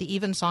Getty about the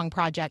Evensong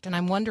Project, and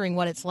I'm wondering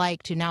what it's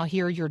like to now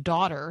hear your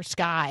daughter,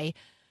 Sky,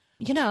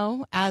 you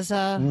know, as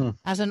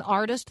an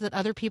artist that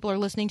other people are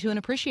listening to and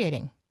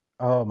appreciating.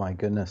 Oh my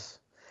goodness.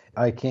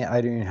 I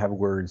don't even have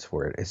words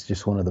for it. It's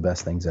just one of the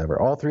best things ever.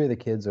 All 3 of the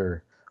kids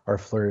are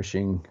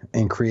flourishing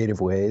in creative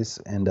ways,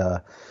 and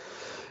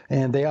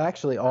they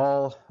actually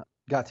all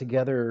got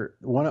together.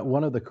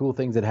 One of the cool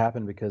things that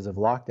happened because of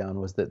lockdown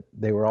was that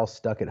they were all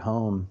stuck at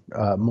home,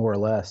 more or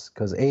less,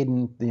 because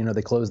Aiden, you know,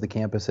 they closed the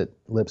campus at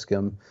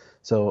Lipscomb.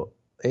 So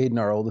Aiden,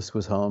 our oldest,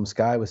 was home.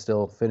 Sky was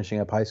still finishing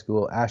up high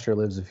school. Asher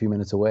lives a few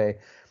minutes away.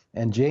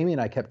 And Jamie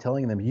and I kept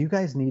telling them, you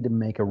guys need to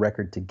make a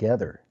record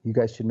together. You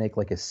guys should make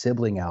like a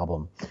sibling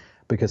album,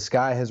 because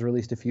Sky has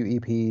released a few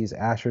EPs.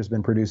 Asher's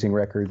been producing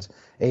records.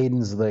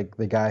 Aiden's like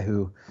the guy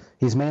who,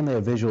 he's mainly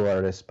a visual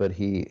artist, but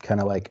he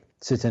kind of like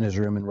sits in his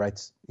room and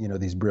writes, you know,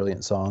 these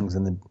brilliant songs.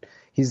 And then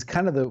he's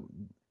kind of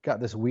got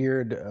this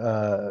weird,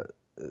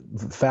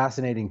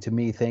 fascinating to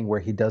me thing where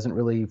he doesn't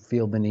really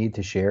feel the need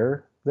to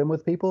share them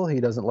with people. He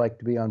doesn't like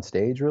to be on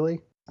stage really,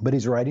 but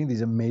he's writing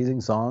these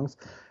amazing songs.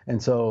 And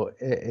so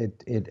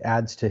it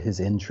adds to his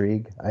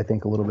intrigue, I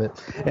think, a little bit.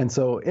 And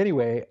so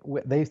anyway,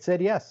 they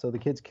said yes. So the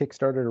kids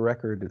kickstarted a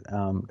record.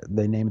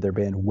 They named their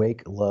band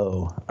Wake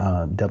Low,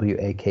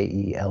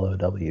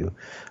 Wakelow,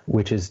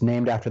 which is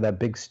named after that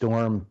big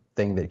storm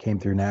thing that came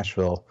through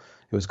Nashville.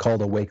 It was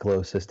called a Wake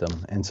Low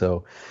system. And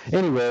so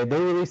anyway, they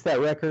released that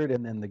record,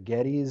 and then the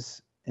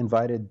Gettys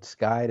invited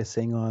Sky to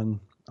sing on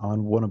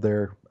one of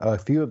their, a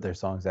few of their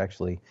songs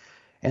actually.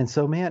 And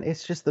so, man,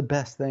 it's just the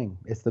best thing.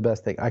 It's the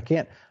best thing. I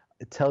can't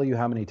tell you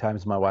how many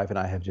times my wife and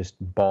I have just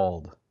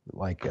bawled,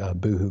 like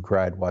boohoo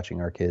cried, watching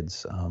our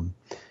kids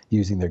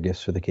using their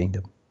gifts for the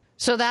kingdom.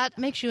 So that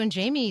makes you and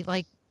Jamie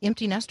like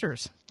empty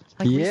nesters.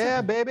 Like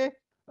yeah, baby.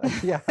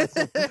 Yeah,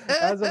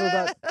 as of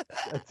about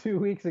 2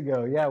 weeks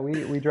ago. Yeah,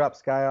 we dropped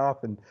Sky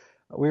off, and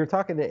we were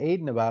talking to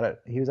Aiden about it.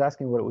 He was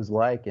asking what it was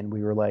like, and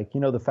we were like,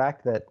 the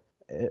fact that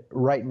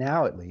right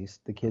now, at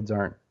least, the kids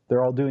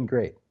they're all doing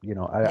great.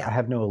 I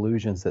have no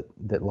illusions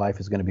that life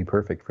is going to be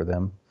perfect for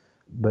them.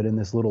 But in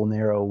this little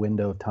narrow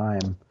window of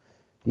time,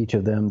 each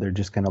of them, they're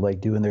just kind of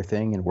like doing their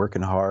thing and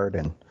working hard,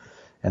 and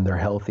they're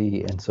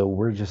healthy. And so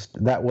we're just,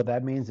 what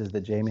that means is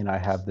that Jamie and I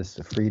have this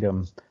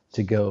freedom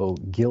to go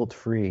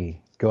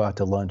guilt-free, go out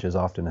to lunch as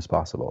often as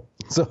possible.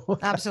 So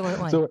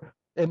Absolutely.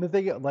 And the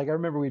thing, like, I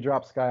remember we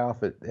dropped Sky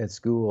off at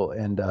school,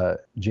 and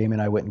Jamie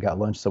and I went and got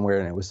lunch somewhere,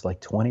 and it was like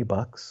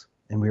 $20.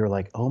 And we were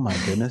like, oh my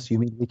goodness, you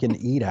mean we can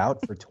eat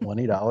out for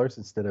 $20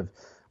 instead of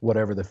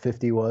whatever the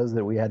 50 was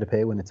that we had to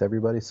pay when it's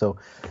everybody? So,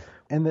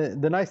 and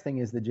the nice thing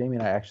is that Jamie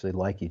and I actually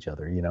like each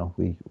other.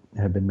 We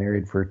have been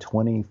married for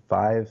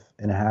 25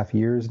 and a half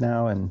years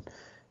now,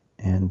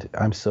 and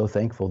I'm so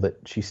thankful that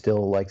she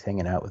still likes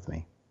hanging out with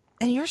me.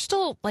 And you're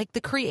still like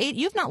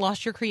you've not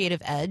lost your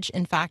creative edge.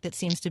 In fact, it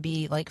seems to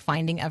be like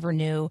finding ever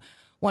new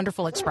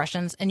wonderful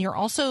expressions. And you're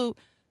also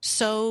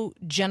so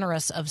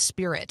generous of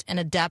spirit and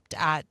adept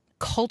at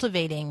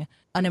cultivating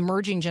an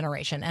emerging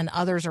generation and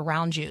others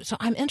around you. So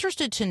I'm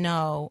interested to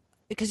know,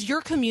 because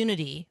your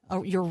community,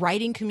 your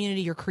writing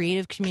community, your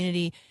creative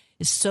community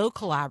is so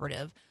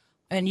collaborative,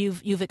 and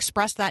you've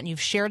expressed that and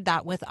you've shared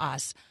that with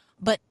us.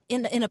 But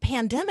in a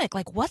pandemic,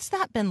 like, what's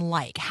that been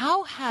like?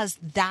 How has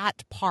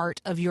that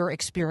part of your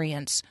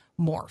experience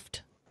morphed?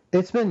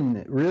 It's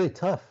been really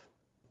tough.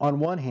 On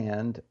one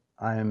hand,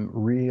 I've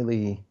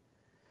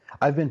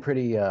been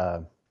pretty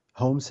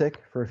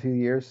homesick for a few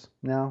years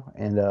now,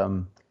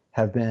 and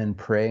have been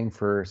praying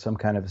for some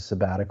kind of a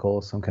sabbatical,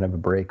 some kind of a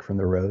break from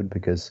the road,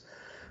 because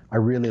I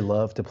really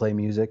love to play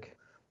music.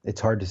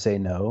 It's hard to say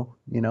no,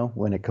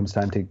 when it comes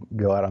time to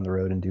go out on the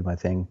road and do my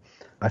thing.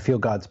 I feel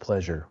God's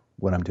pleasure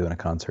when I'm doing a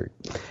concert.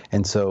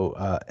 And so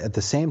at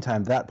the same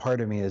time, that part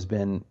of me has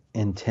been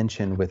in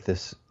tension with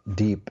this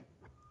deep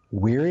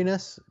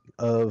weariness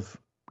of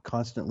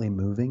constantly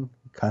moving,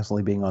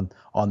 constantly being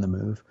on the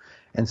move.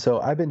 And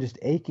so I've been just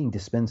aching to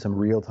spend some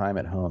real time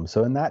at home.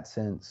 So in that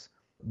sense,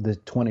 the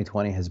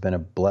 2020 has been a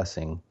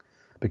blessing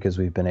because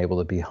we've been able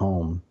to be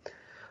home.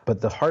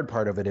 But the hard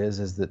part of it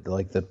is that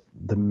like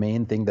the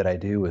main thing that I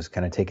do is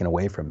kind of taken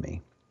away from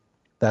me.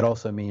 That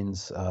also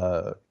means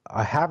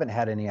I haven't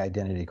had any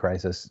identity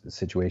crisis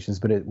situations,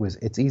 but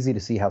it's easy to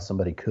see how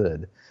somebody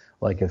could.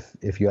 Like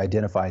if you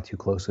identify too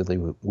closely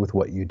with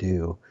what you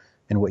do,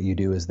 and what you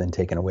do is then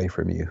taken away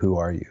from you, who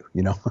are you,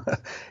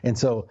 And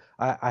so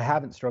I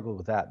haven't struggled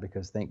with that,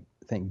 because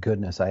thank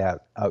goodness I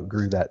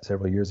outgrew that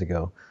several years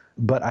ago.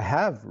 But I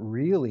have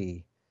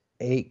really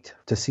ached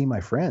to see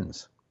my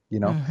friends.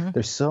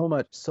 There's so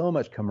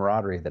much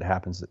camaraderie that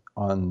happens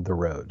on the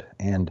road,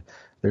 and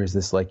there's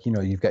this, like,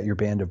 you've got your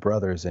band of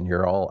brothers, and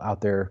you're all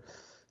out there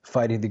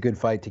fighting the good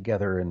fight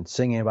together and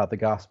singing about the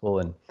gospel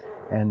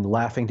and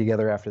laughing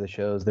together after the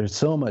shows. There's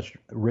so much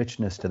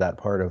richness to that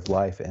part of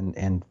life,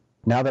 and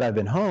now that I've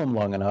been home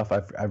long enough,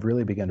 I've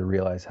really begun to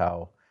realize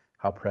how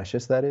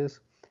precious that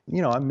is.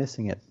 I'm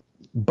missing it.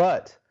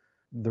 But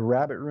the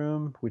Rabbit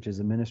Room, which is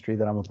a ministry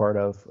that I'm a part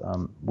of,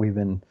 we've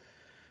been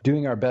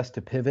doing our best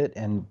to pivot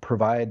and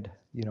provide,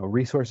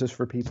 resources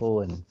for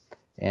people, and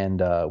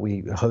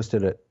we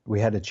hosted it.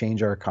 We had to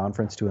change our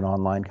conference to an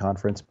online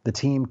conference. The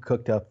team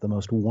cooked up the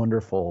most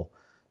wonderful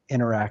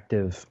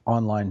interactive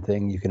online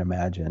thing you can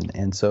imagine.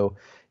 And so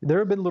there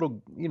have been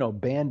little,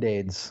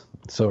 Band-Aids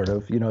sort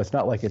of, it's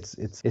not like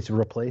it's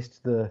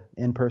replaced the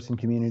in-person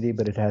community,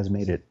 but it has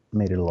made it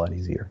a lot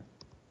easier.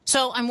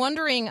 So I'm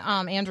wondering,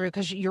 Andrew,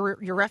 because you're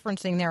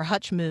referencing there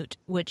Hutchmoot,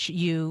 which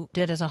you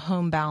did as a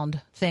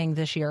homebound thing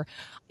this year.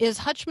 Is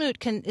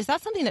Hutchmoot, is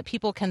that something that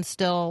people can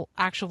still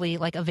actually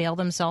like avail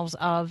themselves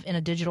of in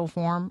a digital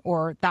form,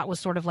 or that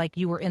was sort of like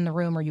you were in the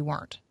room or you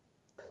weren't?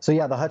 So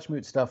yeah, the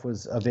Hutchmoot stuff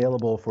was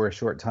available for a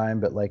short time,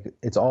 but like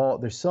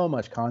there's so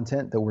much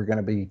content that we're going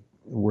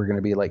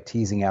to be like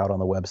teasing out on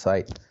the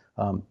website.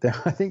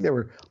 I think there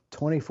were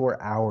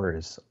 24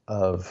 hours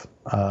of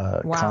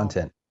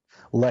content.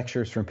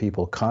 Lectures from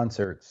people,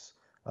 concerts,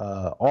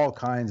 all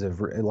kinds of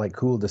like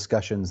cool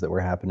discussions that were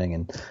happening,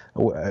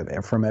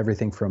 and from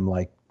everything from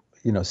like,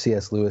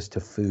 C.S. Lewis to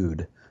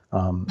food.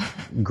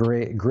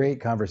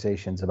 Great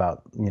conversations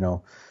about,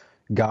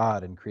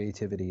 God and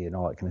creativity and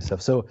all that kind of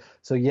stuff.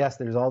 So yes,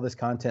 there's all this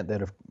content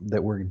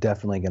that we're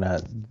definitely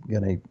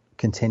gonna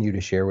continue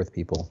to share with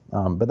people.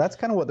 But that's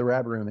kind of what the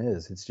Rabbit Room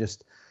is. It's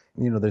just,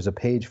 there's a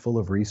page full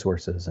of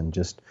resources, and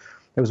just.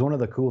 It was one of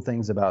the cool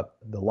things about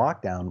the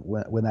lockdown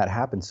when that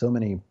happened. So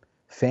many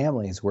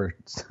families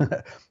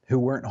who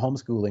weren't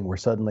homeschooling were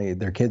suddenly,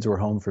 their kids were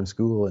home from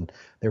school, and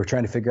they were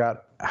trying to figure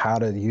out how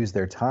to use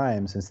their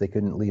time since they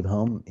couldn't leave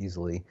home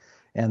easily.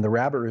 And the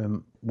Rabbit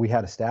Room, we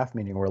had a staff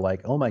meeting. We're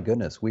like, oh my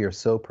goodness, we are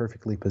so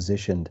perfectly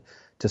positioned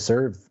to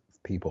serve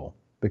people,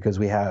 because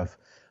we have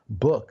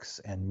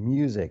books and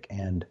music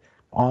and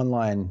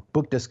online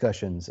book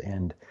discussions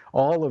and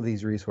all of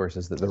these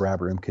resources that the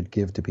Rabbit Room could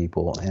give to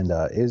people. And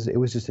it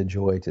was just a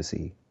joy to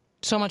see.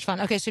 So much fun.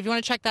 Okay, so if you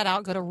want to check that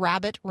out, go to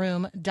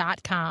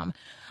rabbitroom.com.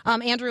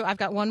 Andrew, I've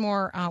got one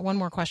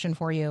more question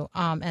for you,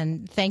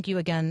 and thank you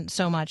again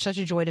so much. Such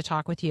a joy to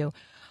talk with you.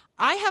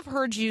 I have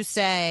heard you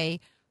say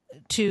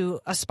to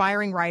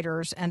aspiring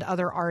writers and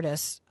other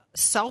artists,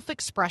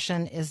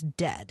 self-expression is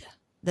dead.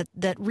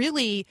 That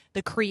really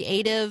the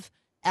creative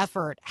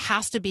effort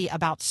has to be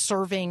about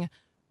serving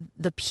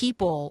the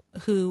people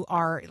who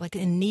are like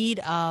in need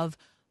of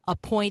a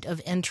point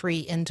of entry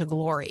into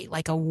glory,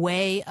 like a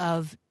way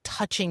of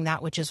touching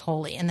that which is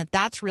holy, and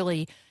that's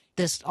really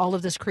all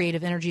of this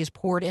creative energy is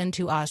poured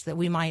into us that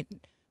we might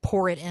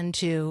pour it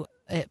into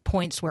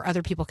points where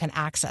other people can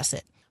access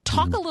it.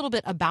 Talk a little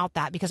bit about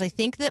that, because I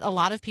think that a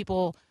lot of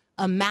people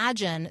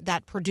imagine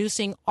that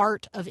producing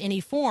art of any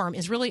form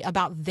is really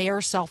about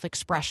their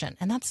self-expression,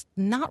 and that's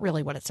not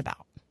really what it's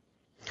about.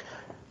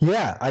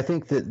 Yeah, I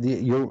think that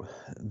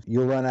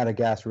you'll run out of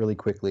gas really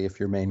quickly if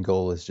your main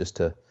goal is just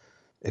to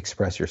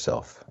express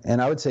yourself.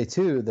 And I would say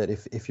too that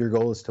if your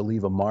goal is to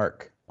leave a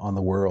mark on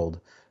the world,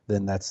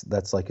 then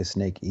that's like a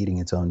snake eating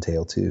its own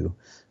tail too,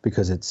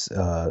 because it's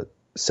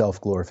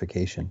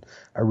self-glorification.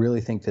 I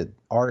really think that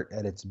art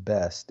at its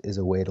best is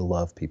a way to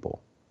love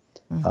people.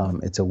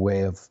 It's a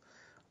way of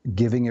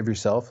giving of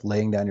yourself,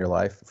 laying down your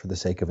life for the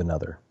sake of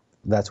another.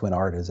 That's when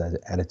art is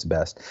at its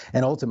best.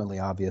 And ultimately,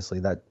 obviously,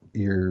 that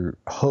your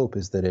hope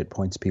is that it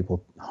points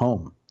people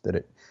home,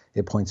 that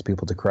it points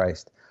people to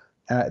Christ.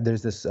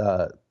 There's this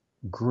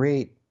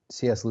great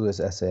C.S.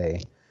 Lewis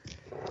essay,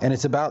 and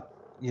it's about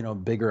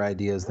bigger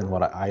ideas than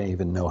what I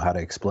even know how to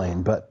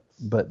explain. But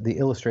the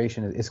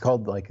illustration is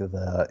called like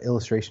the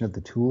illustration of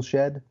the tool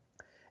shed.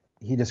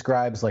 He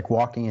describes like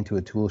walking into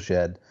a tool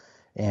shed,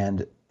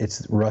 and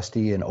it's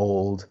rusty and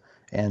old,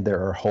 and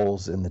there are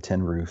holes in the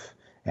tin roof,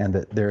 and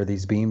that there are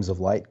these beams of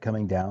light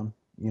coming down,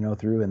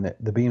 through, and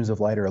the beams of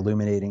light are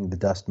illuminating the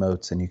dust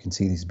motes, and you can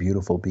see these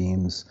beautiful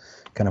beams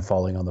kind of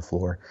falling on the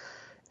floor.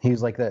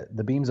 He's like,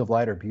 the beams of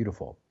light are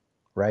beautiful,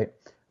 right?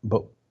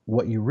 But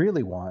what you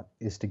really want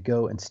is to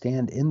go and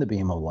stand in the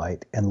beam of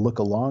light and look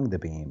along the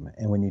beam.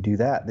 And when you do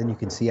that, then you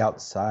can see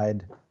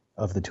outside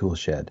of the tool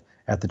shed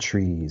at the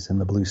trees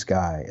and the blue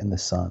sky and the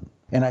sun.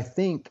 And I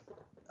think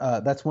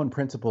that's one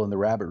principle in the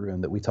Rabbit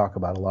Room that we talk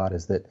about a lot,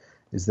 is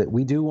that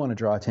we do want to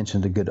draw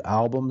attention to good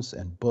albums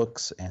and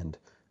books and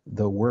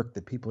the work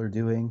that people are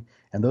doing.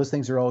 And those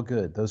things are all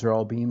good. Those are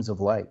all beams of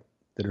light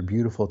that are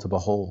beautiful to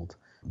behold.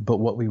 But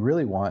what we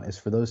really want is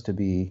for those to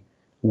be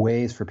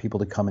ways for people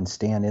to come and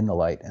stand in the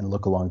light and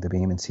look along the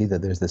beam and see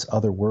that there's this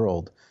other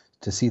world,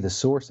 to see the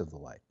source of the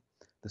light,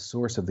 the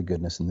source of the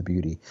goodness and the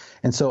beauty.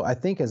 And so I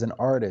think as an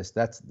artist,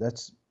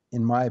 that's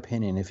in my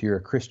opinion, if you're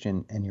a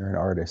Christian and you're an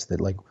artist, that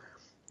like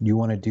you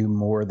want to do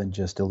more than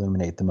just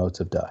illuminate the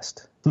motes of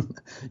dust.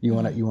 You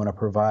want to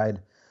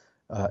provide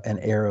an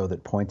arrow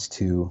that points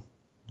to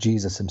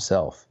Jesus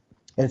himself.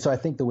 And so I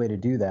think the way to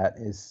do that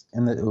is,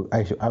 and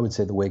I would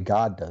say the way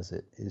God does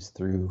it, is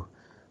through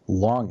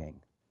longing.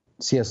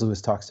 C.S.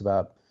 Lewis talks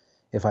about,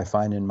 if I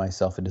find in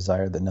myself a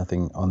desire that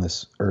nothing on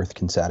this earth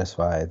can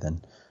satisfy,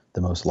 then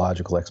the most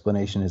logical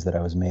explanation is that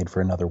I was made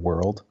for another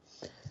world.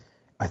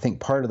 I think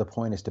part of the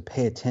point is to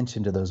pay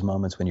attention to those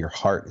moments when your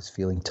heart is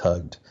feeling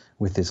tugged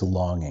with this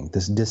longing,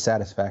 this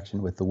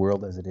dissatisfaction with the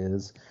world as it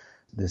is,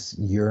 this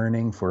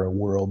yearning for a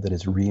world that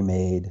is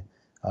remade,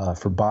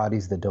 for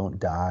bodies that don't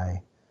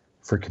die,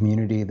 for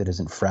community that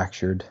isn't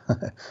fractured,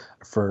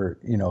 for,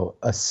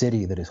 a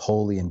city that is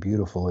holy and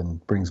beautiful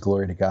and brings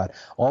glory to God.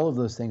 All of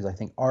those things, I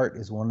think art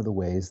is one of the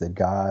ways that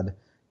God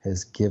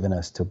has given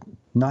us to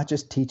not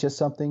just teach us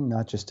something,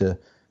 not just to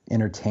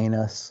entertain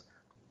us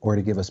or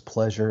to give us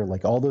pleasure.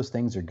 Like all those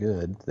things are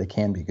good. They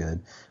can be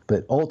good.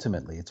 But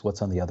ultimately, it's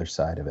what's on the other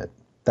side of it.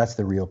 That's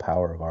the real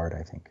power of art,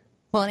 I think.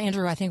 Well, and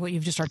Andrew, I think what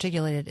you've just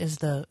articulated is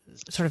the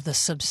sort of the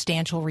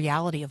substantial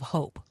reality of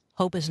hope.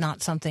 Hope is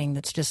not something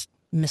that's just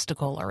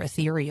mystical or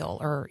ethereal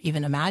or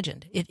even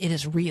imagined. It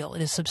is real.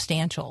 It is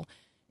substantial.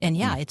 And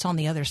yeah, it's on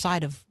the other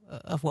side of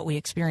what we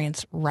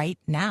experience right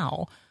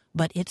now,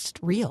 but it's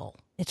real.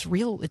 It's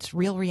real. It's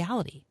real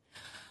reality.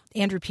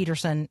 Andrew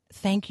Peterson,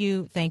 thank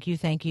you, thank you,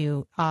 thank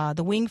you.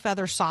 The Wing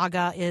Feather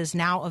Saga is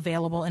now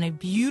available in a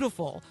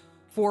beautiful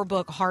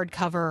 4-book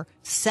hardcover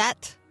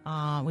set.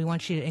 We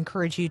want you to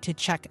encourage you to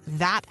check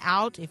that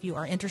out. If you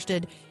are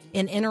interested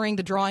in entering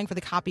the drawing for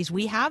the copies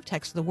we have,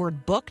 text the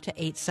word book to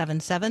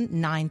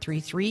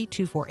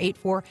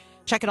 877-933-2484.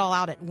 Check it all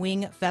out at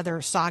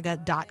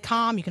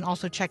wingfeathersaga.com. You can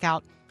also check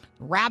out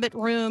Rabbit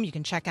Room. You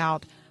can check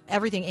out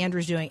everything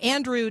Andrew's doing.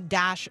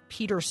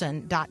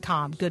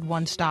 Andrew-Peterson.com. Good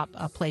one-stop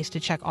place to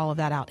check all of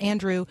that out.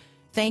 Andrew,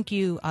 thank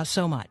you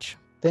so much.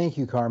 Thank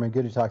you, Carmen.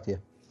 Good to talk to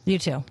you. You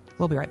too.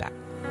 We'll be right back.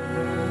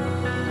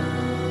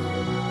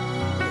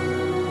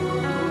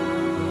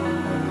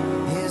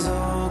 Is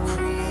all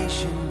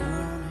creation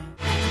groaning?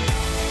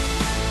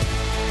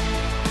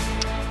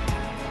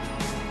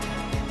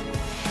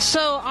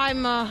 So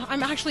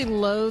I'm actually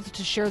loath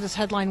to share this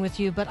headline with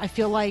you, but I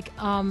feel like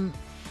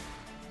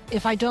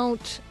if I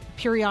don't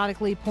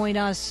periodically point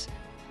us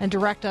and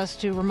direct us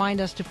to remind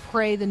us to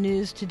pray the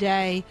news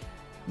today,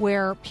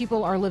 where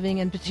people are living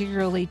in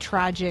particularly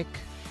tragic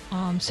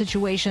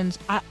situations.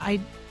 I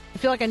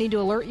feel like I need to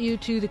alert you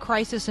to the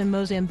crisis in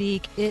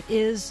Mozambique. It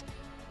is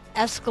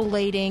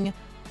escalating,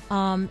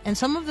 and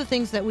some of the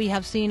things that we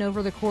have seen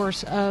over the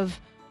course of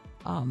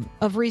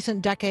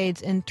recent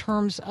decades in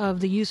terms of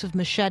the use of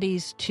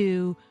machetes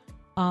to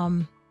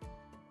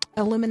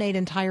eliminate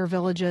entire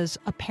villages.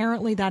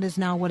 Apparently, that is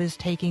now what is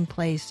taking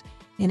place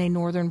in a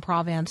northern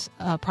province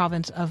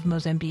of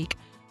Mozambique.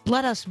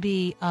 Let us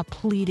be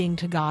pleading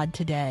to God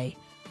today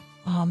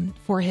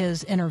for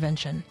His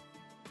intervention,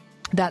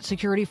 that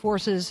security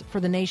forces for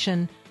the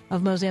nation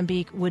of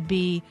Mozambique would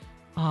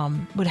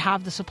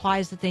have the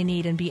supplies that they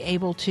need and be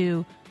able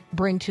to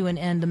bring to an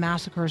end the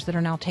massacres that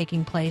are now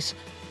taking place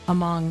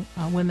among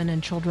women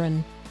and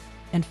children,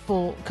 and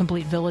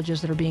complete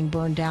villages that are being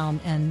burned down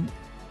and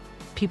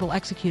people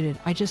executed.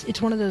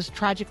 It's one of those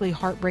tragically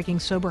heartbreaking,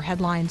 sober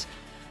headlines.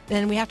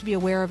 And we have to be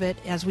aware of it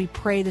as we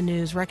pray the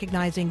news,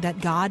 recognizing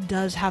that God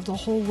does have the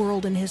whole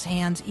world in His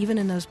hands, even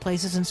in those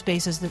places and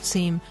spaces that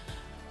seem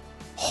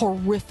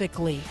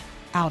horrifically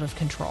out of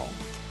control.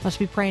 Let's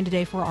be praying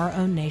today for our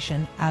own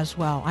nation as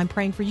well. I'm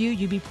praying for you.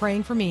 You be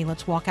praying for me.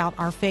 Let's walk out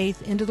our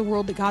faith into the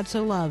world that God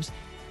so loves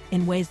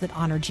in ways that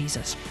honor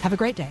Jesus. Have a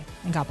great day,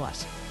 and God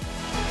bless.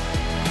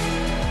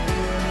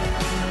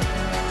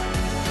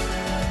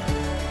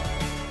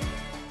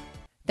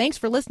 Thanks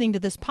for listening to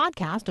this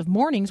podcast of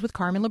Mornings with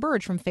Carmen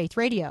LaBerge from Faith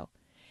Radio.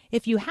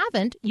 If you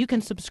haven't, you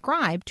can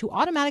subscribe to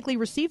automatically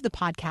receive the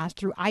podcast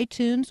through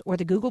iTunes or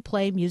the Google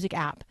Play Music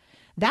app.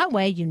 That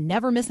way, you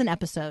never miss an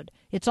episode.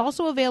 It's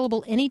also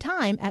available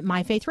anytime at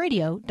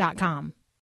myfaithradio.com.